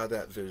compelled by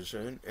that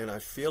vision. And I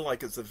feel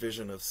like it's a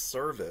vision of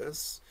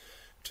service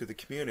to the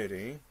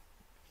community.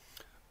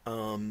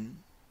 Um,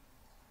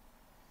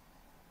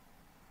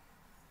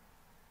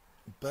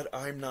 but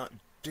I'm not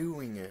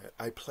doing it.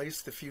 I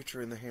place the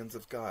future in the hands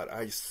of God.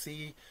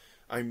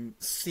 I'm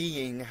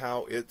seeing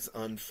how it's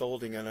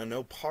unfolding, and I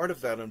know part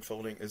of that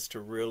unfolding is to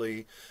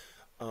really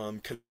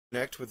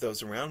connect with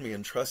those around me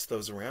and trust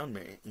those around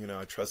me.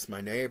 I trust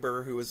my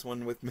neighbor who is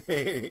one with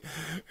me,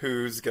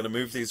 who's going to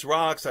move these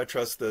rocks. I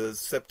trust the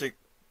septic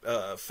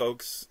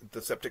folks,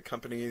 the septic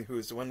company who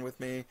is one with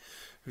me,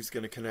 who's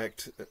going to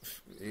connect,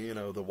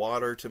 the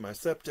water to my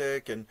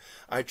septic. And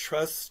I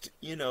trust,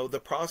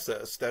 the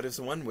process that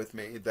is one with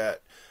me,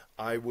 that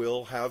I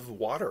will have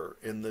water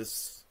in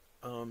this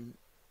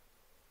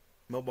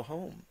mobile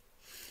home.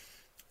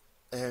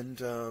 And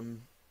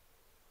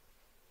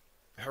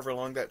however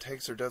long that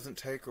takes or doesn't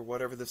take, or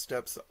whatever the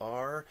steps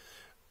are,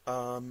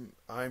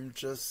 I'm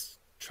just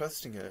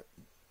trusting it,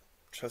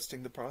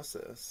 trusting the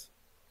process.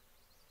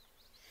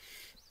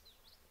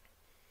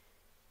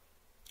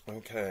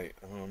 Okay,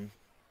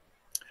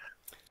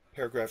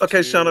 paragraph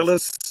Okay, two Shauna, is,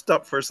 let's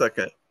stop for a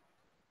second.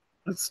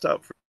 Let's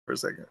stop for a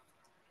second.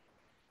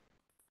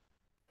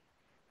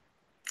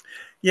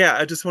 Yeah,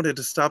 I just wanted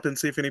to stop and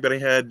see if anybody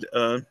had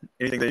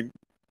anything they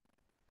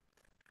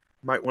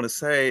might want to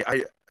say.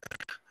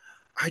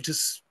 I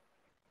just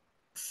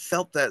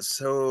felt that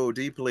so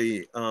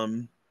deeply.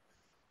 I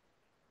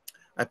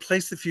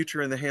place the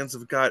future in the hands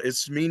of God.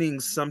 It's meaning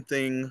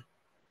something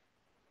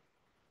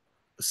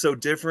so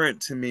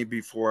different to me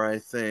before, I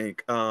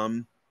think.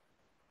 I'm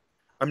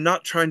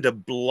not trying to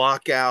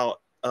block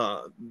out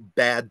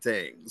bad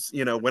things.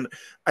 When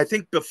I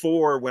think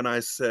before, when I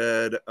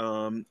said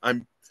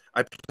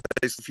I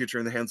place the future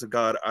in the hands of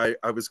God,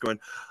 I was going,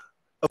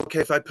 okay,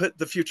 if I put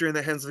the future in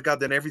the hands of God,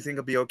 then everything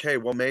will be okay.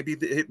 Well, maybe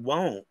it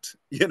won't.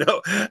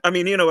 I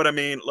mean, you know what I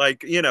mean?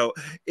 Like,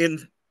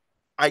 in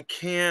I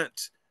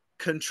can't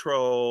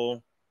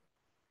control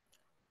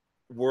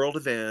world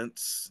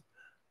events.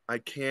 I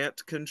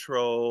can't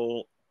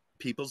control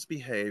people's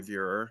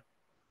behavior.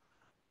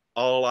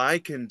 All I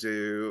can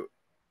do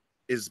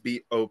is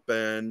be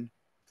open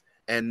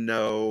and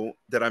know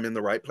that I'm in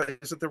the right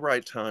place at the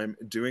right time,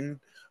 doing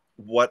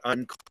what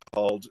I'm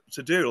called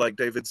to do. Like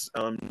David's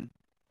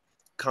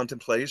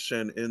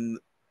contemplation in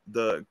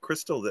the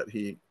crystal that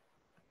he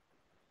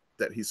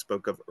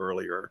spoke of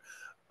earlier.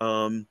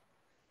 Um,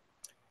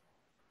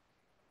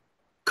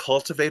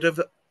 cultivative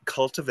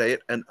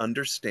Cultivate an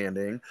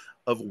understanding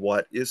of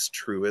what is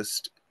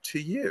truest to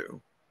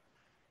you,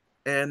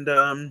 and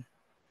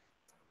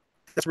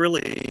that's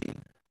really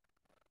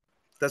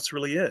that's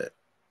really it.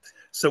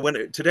 So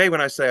today when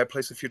I say I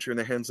place the future in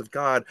the hands of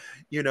God,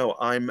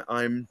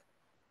 I'm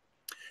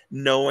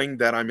knowing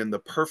that I'm in the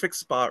perfect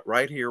spot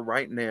right here,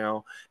 right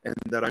now, and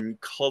that I'm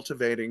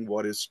cultivating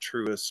what is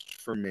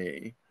truest for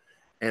me.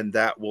 And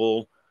that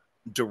will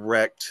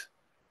direct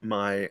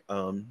my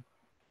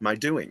my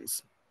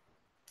doings,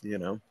 you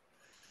know.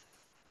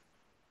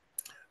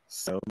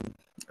 So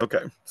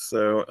okay,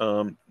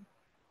 so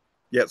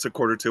yeah, it's a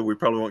quarter to. We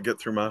probably won't get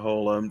through my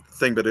whole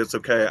thing, but it's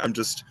okay. I'm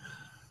just,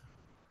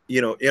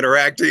 you know,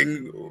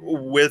 interacting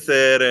with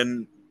it,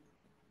 and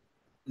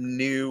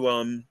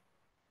new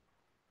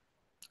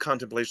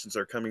contemplations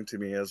are coming to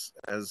me as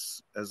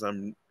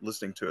I'm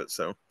listening to it.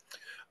 So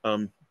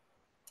um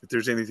if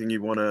there's anything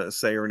you want to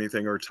say or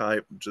anything or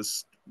type,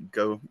 just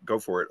go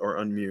for it or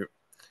unmute.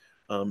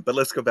 But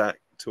let's go back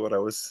to what I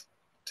was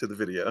to the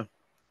video.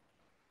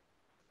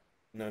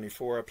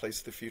 94, I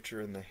place the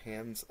future in the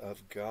hands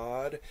of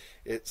God.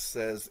 It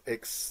says,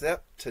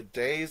 accept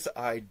today's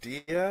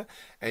idea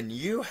and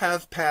you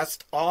have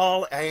passed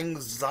all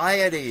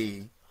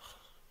anxiety.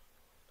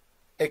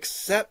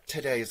 Accept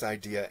today's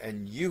idea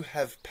and you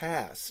have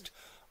passed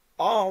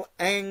all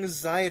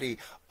anxiety,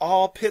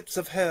 all pits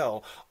of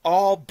hell,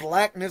 all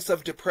blackness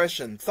of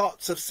depression,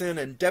 thoughts of sin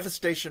and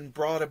devastation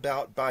brought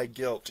about by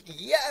guilt.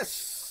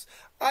 Yes,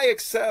 I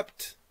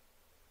accept.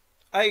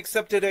 I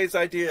accept today's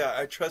idea.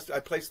 I trust,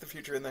 I place the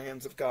future in the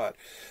hands of God.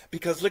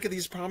 Because look at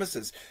these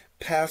promises.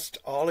 Past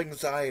all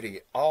anxiety,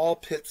 all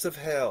pits of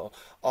hell,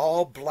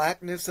 all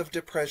blackness of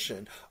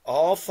depression,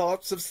 all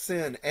thoughts of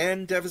sin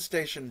and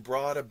devastation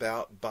brought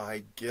about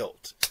by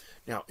guilt.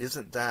 Now,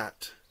 isn't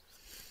that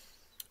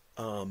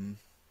wow.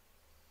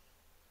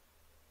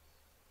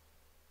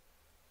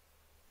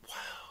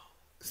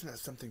 Isn't that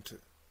something to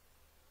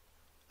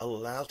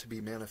allow to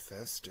be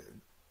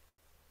manifested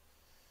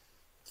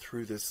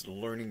through this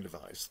learning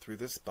device, through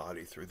this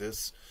body, through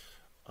this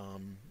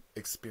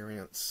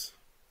experience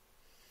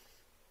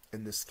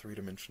in this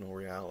three-dimensional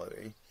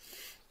reality?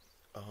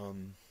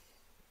 Wow.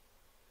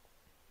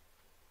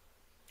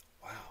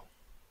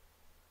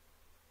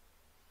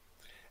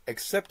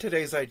 Accept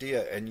today's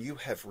idea and you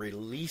have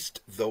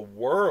released the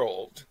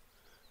world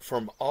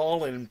from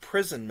all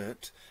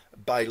imprisonment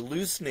by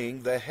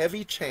loosening the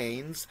heavy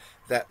chains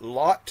that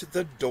locked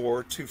the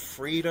door to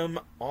freedom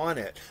on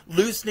it.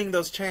 Loosening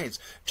those chains.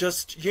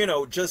 Just, you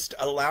know, just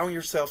allowing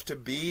yourself to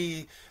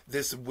be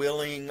this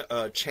willing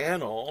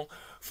channel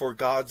for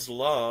God's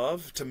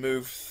love to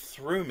move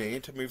through me,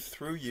 to move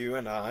through you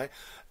and I,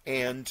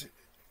 and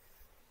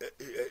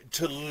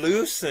to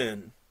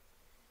loosen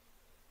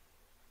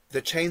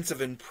the chains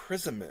of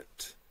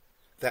imprisonment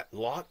that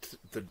locked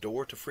the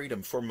door to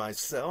freedom for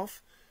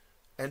myself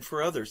and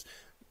for others.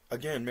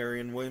 Again,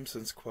 Marianne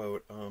Williamson's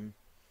quote,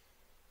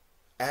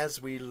 as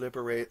we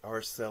liberate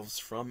ourselves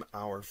from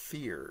our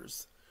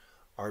fears,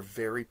 our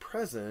very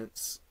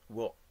presence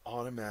will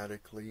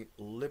automatically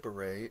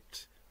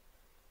liberate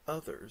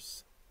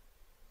others.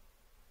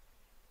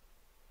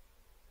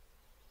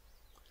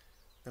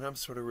 And I'm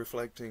sort of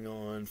reflecting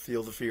on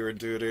feel the fear and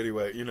do it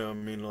anyway. You know, I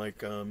mean,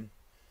 like,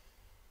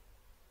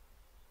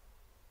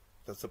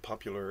 that's a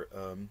popular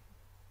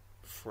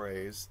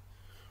phrase.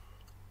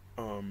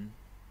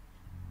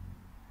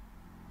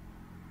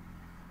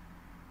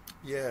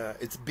 Yeah,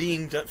 it's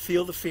being done.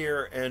 Feel the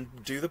fear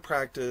and do the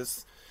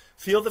practice.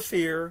 Feel the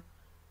fear,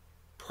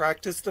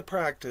 practice the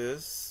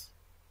practice,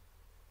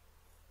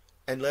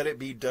 and let it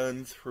be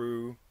done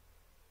through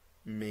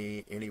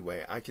me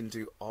anyway. I can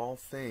do all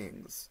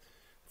things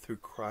through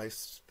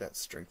Christ that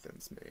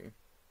strengthens me.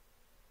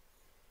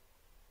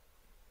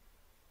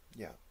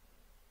 Yeah.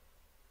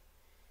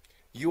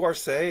 You are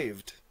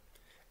saved,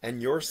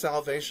 and your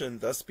salvation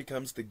thus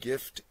becomes the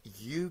gift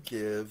you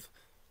give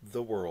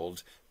the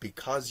world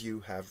because you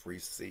have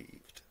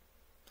received.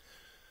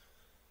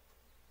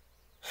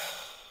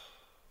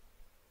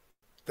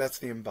 That's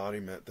the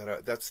embodiment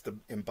that's the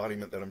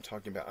embodiment that I'm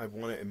talking about. I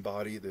want to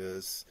embody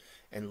this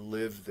and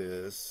live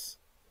this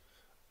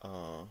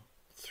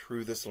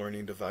through this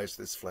learning device,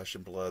 this flesh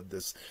and blood,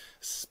 this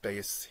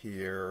space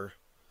here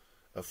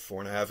of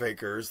 4.5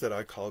 acres that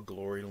I call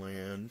Glory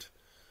Land.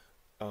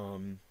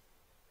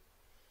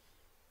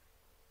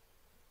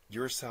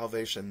 Your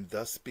salvation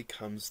thus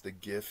becomes the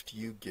gift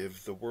you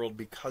give the world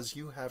because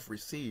you have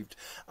received.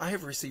 I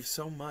have received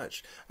so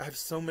much. I have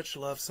so much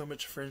love, so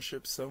much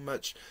friendship, so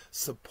much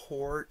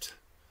support.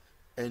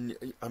 And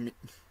I mean,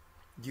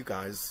 you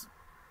guys,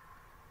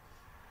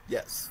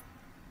 yes.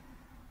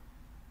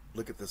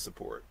 Look at the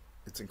support.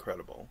 It's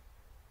incredible.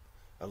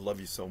 I love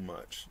you so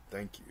much.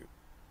 Thank you.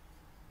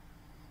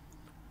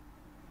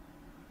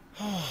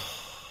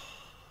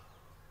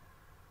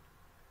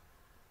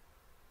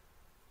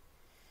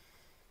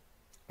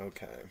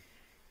 Okay.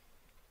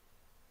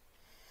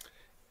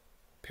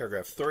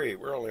 Paragraph 3.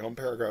 We're only on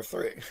paragraph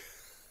 3.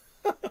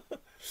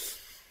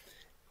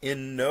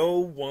 In no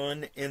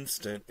one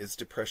instant is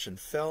depression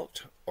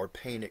felt, or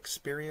pain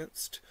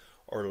experienced,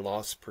 or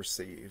loss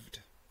perceived.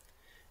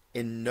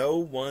 In no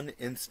one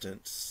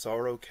instant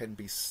sorrow can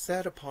be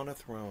set upon a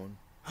throne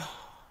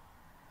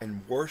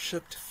and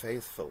worshipped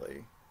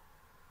faithfully.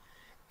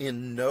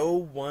 In no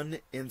one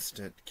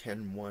instant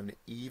can one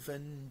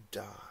even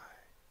die.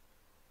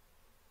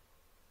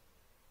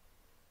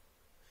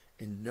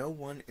 In no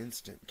one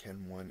instant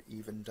can one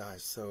even die.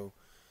 So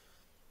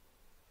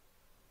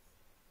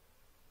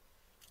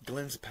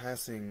Glen's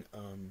passing,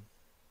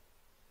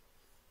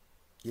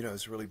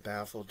 has really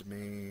baffled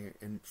me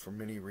for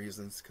many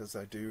reasons, because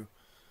I do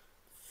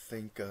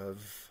think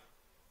of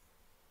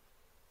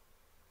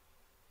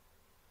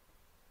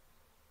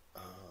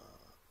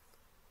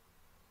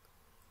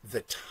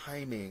the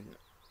timing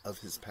of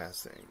his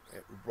passing,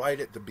 right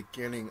at the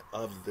beginning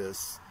of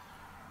this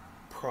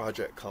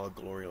project called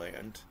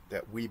Gloryland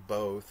that we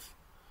both,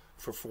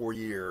 for 4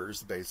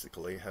 years,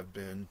 basically, have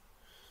been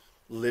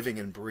living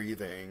and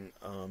breathing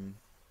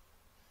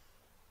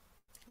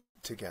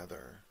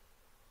together,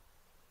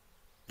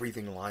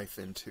 breathing life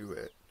into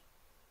it.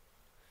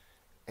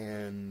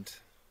 And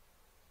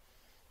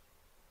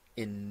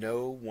in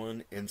no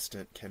one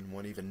instant can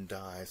one even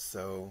die.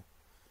 So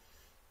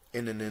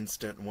in an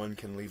instant one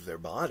can leave their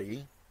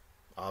body,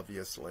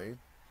 obviously,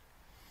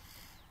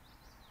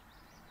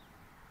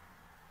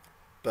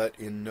 but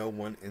in no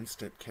one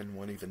instant can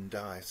one even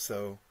die.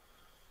 So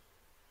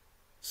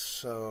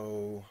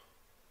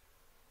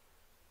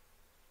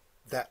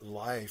that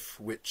life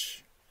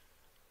which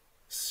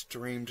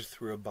streamed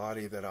through a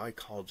body that I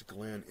called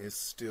Glen is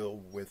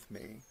still with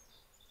me.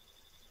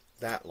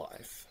 That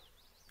life,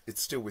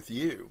 it's still with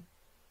you.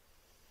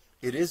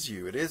 It is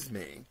you, it is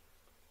me.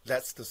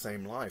 That's the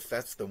same life.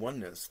 That's the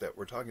oneness that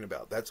we're talking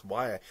about. That's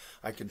why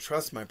I can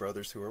trust my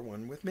brothers who are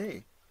one with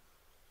me.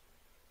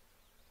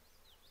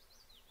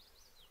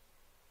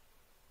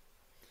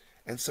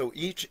 And so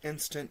each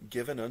instant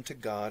given unto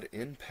God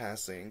in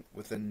passing,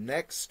 with the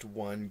next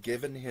one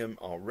given him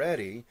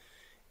already,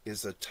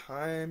 is a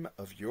time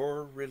of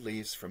your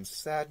release from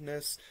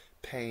sadness,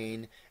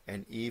 pain,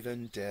 and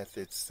even death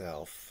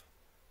itself.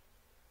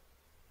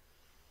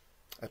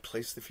 I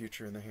place the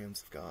future in the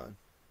hands of God.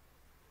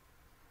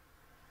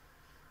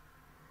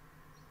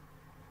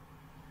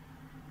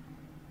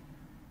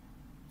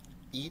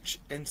 Each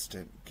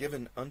instant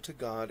given unto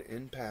God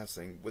in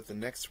passing, with the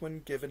next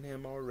one given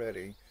him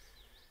already,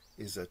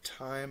 is a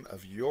time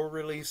of your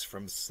release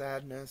from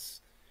sadness,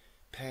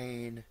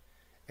 pain,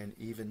 and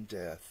even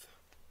death.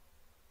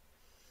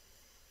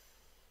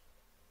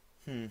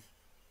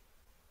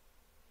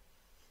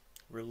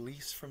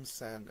 Release from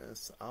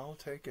sadness. I'll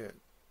take it.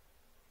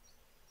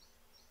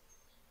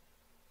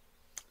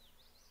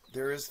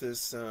 There is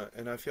this,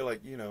 and I feel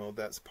like,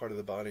 that's part of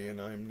the body,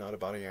 and I'm not a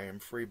body, I am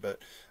free, but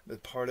the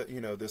part of,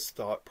 this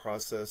thought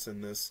process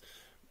and this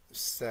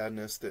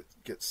sadness that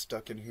gets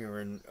stuck in here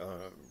and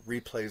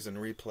replays and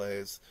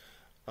replays,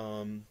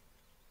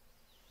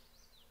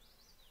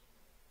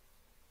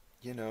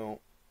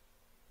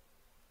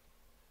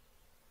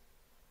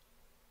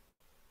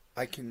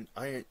 I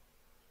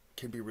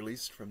can be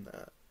released from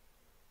that.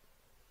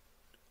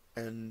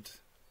 And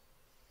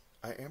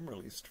I am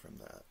released from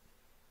that.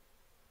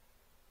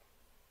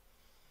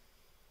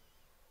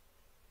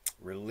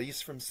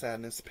 Release from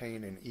sadness,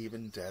 pain, and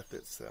even death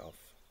itself.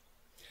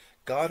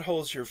 God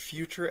holds your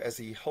future as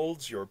he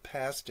holds your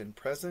past and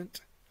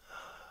present.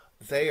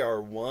 They are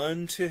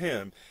one to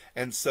him,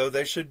 and so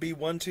they should be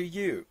one to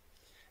you.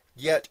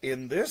 Yet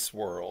in this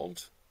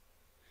world,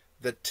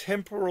 the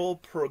temporal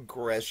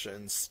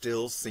progression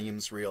still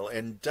seems real.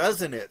 And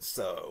doesn't it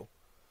so?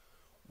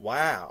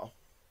 Wow.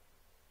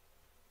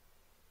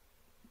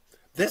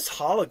 This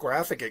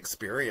holographic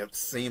experience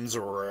seems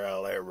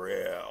really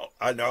real.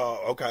 I know.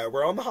 Okay,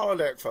 we're on the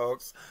holodeck,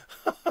 folks.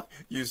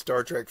 You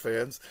Star Trek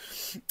fans.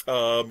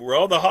 We're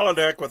on the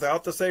holodeck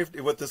without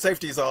the with the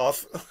safeties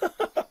off.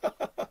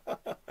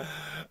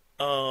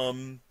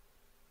 Wow.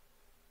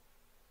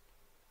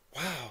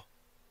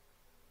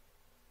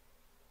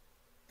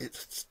 It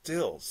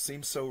still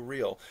seems so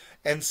real.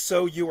 And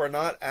so you are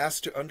not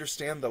asked to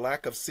understand the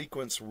lack of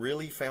sequence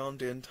really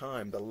found in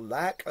time. The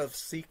lack of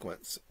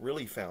sequence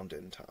really found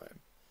in time.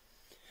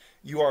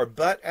 You are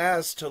but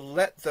asked to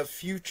let the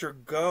future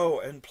go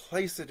and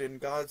place it in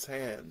God's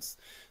hands.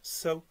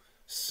 So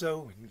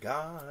in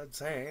God's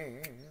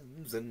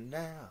hands, and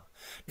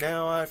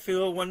now I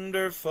feel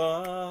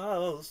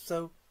wonderful.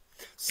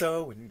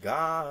 So in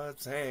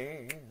God's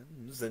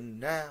hands, and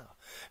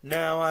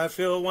now I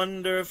feel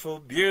wonderful,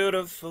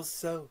 beautiful.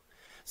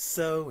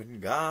 So in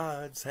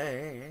God's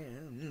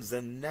hands,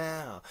 and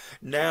now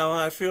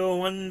I feel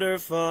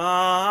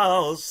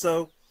wonderful.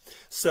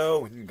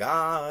 So in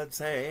God's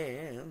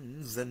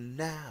hands, and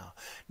now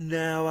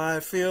I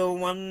feel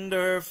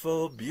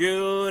wonderful,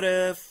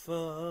 beautiful.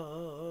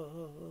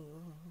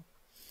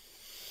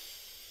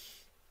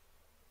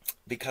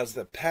 Because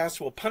the past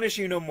will punish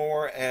you no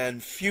more,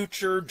 and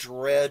future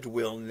dread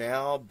will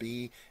now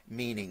be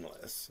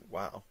meaningless.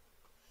 Wow.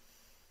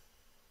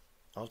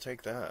 I'll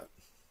take that.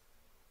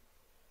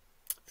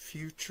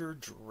 Future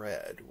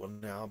dread will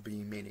now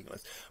be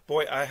meaningless.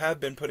 Boy, I have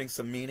been putting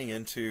some meaning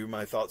into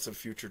my thoughts of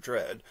future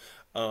dread.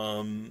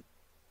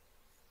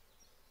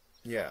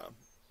 Yeah.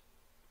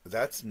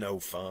 That's no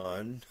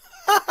fun.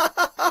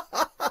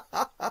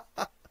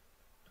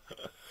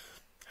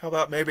 How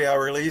about maybe I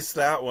release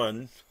that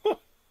one?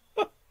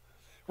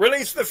 Release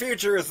Release the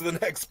future is the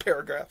next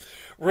paragraph.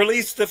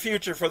 Release the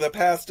future, for the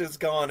past is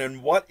gone,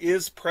 and what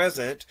is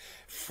present,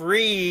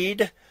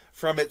 freed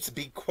from its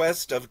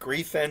bequest of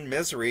grief and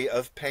misery,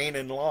 of pain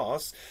and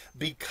loss,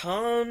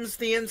 becomes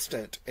the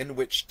instant in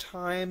which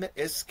time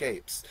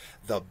escapes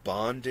the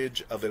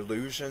bondage of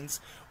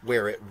illusions,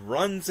 where it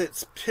runs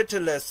its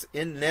pitiless,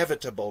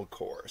 inevitable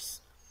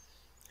course.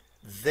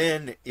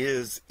 Then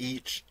is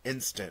each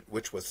instant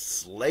which was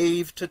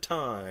slave to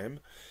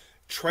time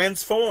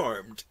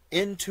transformed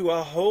into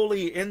a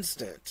holy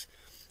instant,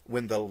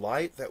 when the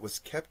light that was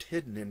kept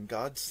hidden in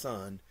God's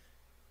Son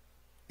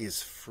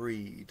is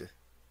freed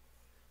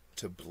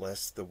to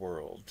bless the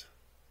world.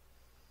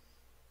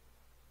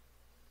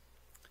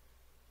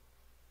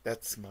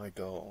 That's my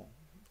goal,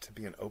 to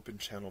be an open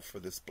channel for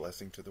this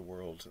blessing to the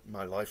world.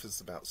 My life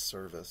is about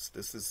service.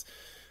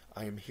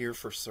 I am here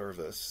for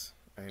service.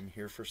 I am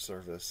here for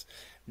service.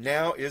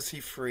 Now is he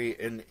free,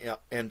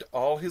 and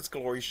all his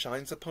glory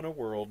shines upon a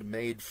world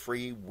made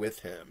free with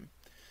him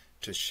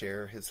to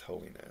share his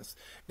holiness.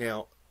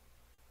 Now,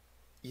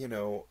 you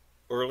know,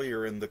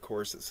 earlier in the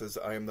course it says,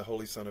 I am the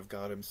Holy Son of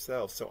God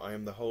himself. So I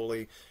am the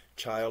holy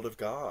child of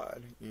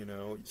God, you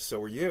know,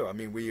 so are you. I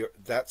mean,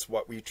 that's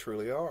what we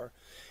truly are.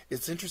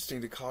 It's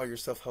interesting to call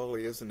yourself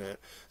holy, isn't it?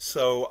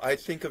 So I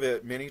think of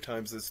it many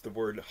times as the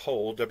word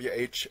whole,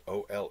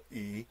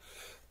 W-H-O-L-E,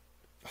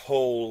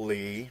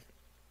 holiness.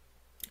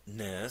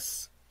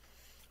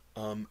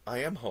 I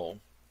am whole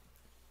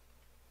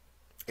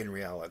in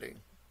reality.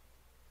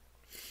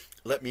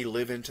 Let me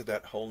live into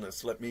that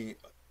wholeness. Let me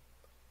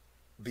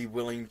be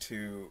willing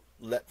to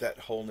let that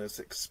wholeness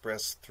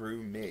express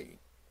through me.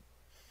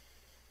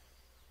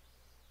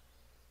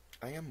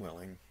 I am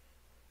willing.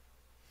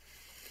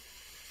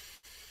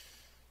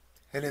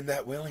 And in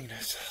that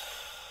willingness,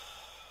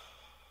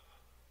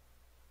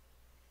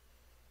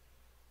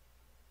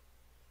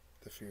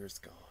 the fear is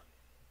gone.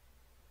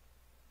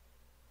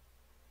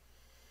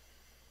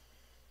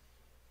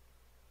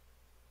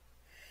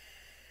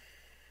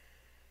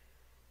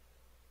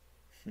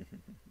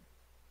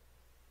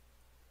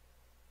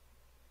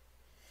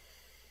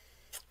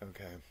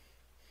 Okay.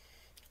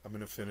 I'm going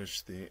to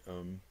finish the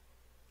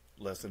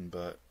lesson,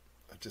 but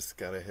I just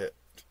got to hit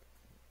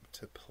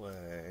to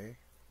play.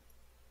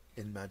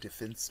 In my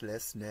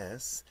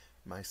defenselessness,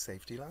 my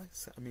safety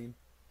lies. I mean,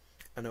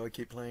 I know I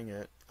keep playing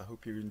it. I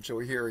hope you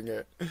enjoy hearing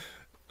it.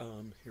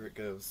 Here it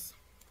goes.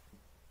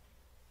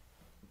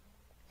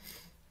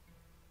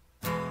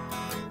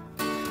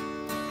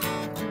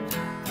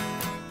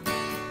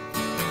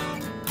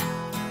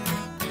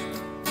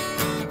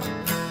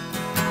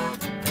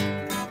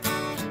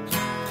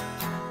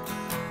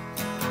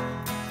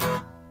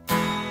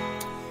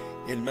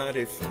 In my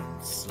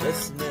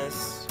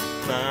defenselessness,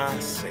 my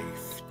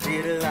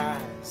safety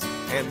lies,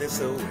 and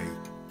this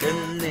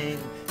awakening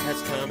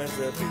has come as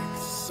a big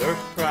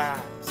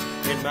surprise.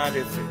 In my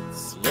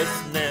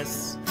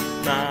defenselessness,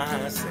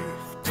 my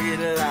safety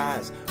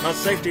lies, my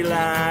safety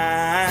lies.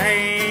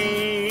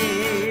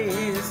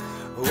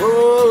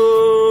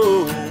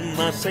 Oh,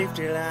 my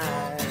safety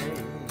lies.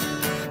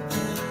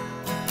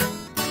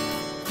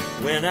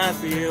 When I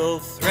feel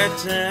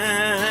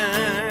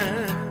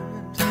threatened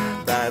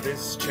by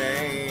this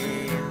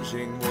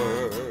changing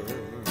world,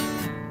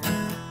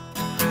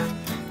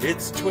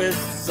 its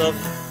twists of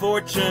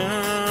fortune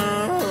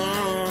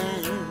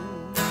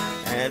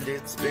and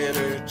its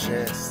bitter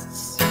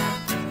jests.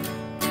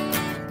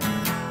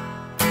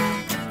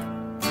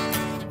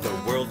 The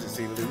world is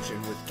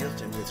illusion, with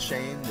guilt and with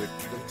shame, with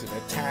guilt and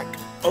attack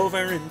over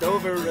and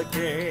over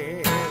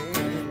again.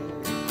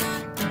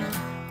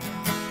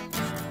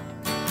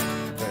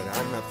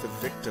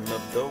 The victim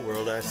of the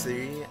world I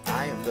see,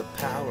 I am the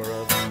power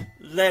of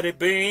let it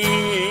be.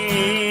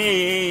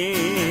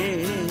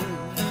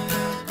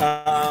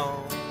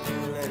 Oh,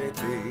 let it be.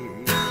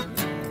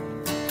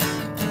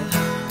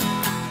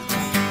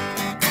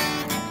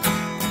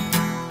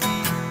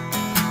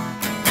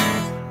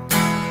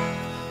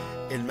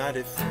 In my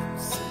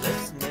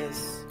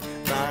defenselessness,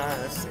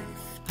 my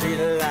safety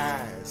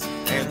lies,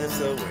 and this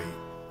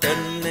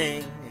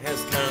awakening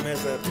has come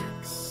as a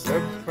big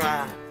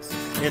surprise.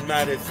 In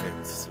my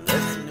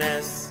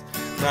defenselessness,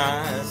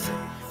 my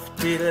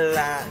safety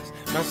lies,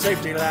 my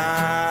safety lies.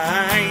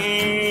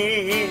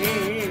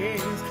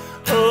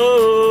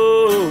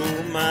 Oh,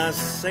 my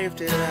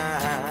safety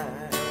lies.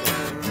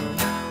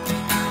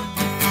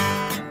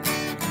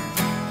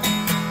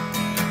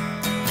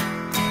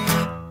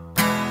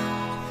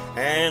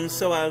 And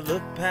so I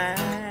look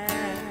past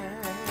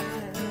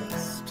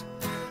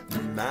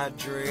my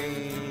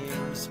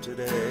dreams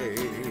today,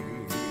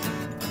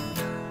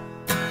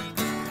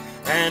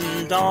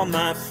 and all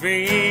my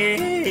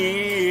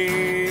fears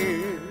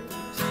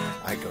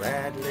I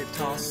gladly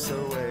toss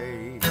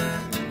away,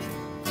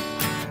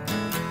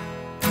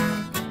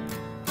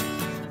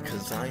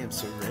 'cause I am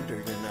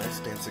surrendered and I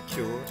stand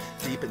secure.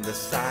 Deep in the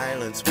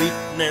silence,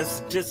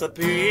 weakness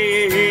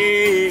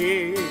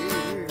disappears.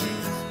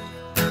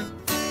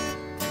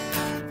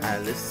 I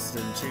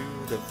listen to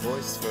the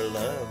voice for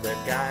love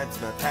that guides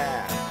my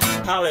path.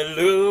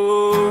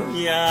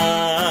 Hallelujah.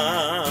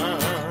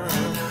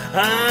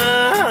 Hallelujah.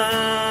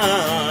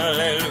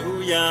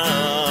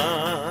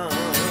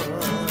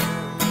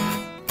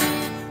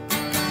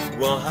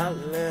 Well,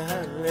 hallelujah.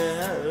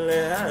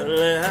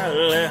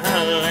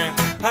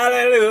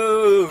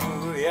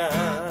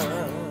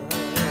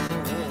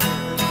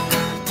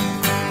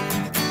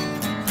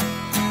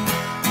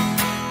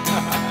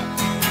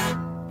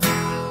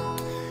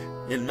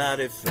 In my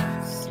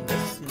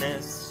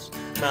defenselessness,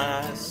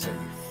 my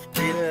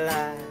safety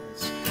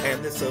lies,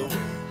 and this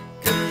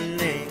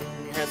awakening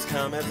has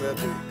come as a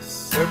big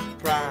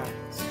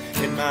surprise.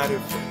 In my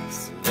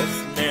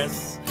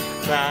defenselessness,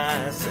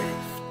 my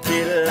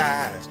safety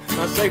lies,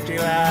 my safety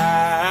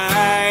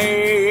lies.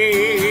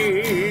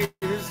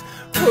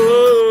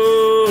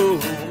 Oh,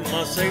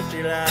 my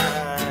safety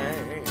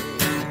lies.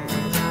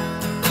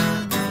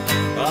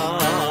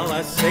 Oh,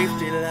 my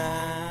safety lies.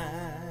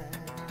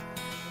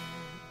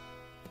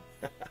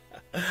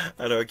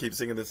 I know I keep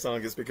singing this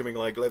song. It's becoming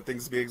like let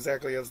things be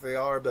exactly as they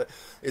are, but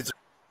it's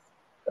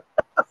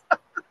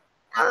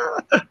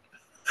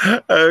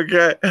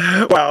okay.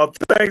 Wow.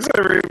 Thanks,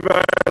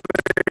 everybody.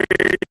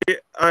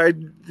 I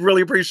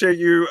really appreciate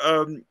you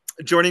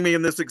joining me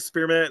in this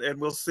experiment,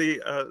 and we'll see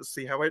how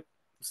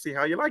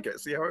you like it,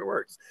 see how it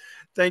works.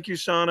 Thank you,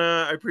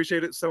 Shauna. I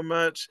appreciate it so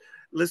much.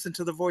 Listen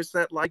to the voice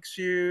that likes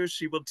you.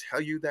 She will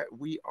tell you that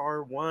we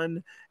are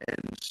one,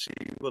 and she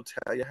will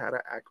tell you how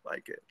to act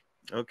like it.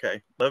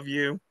 Okay. Love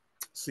you.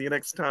 See you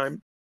next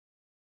time.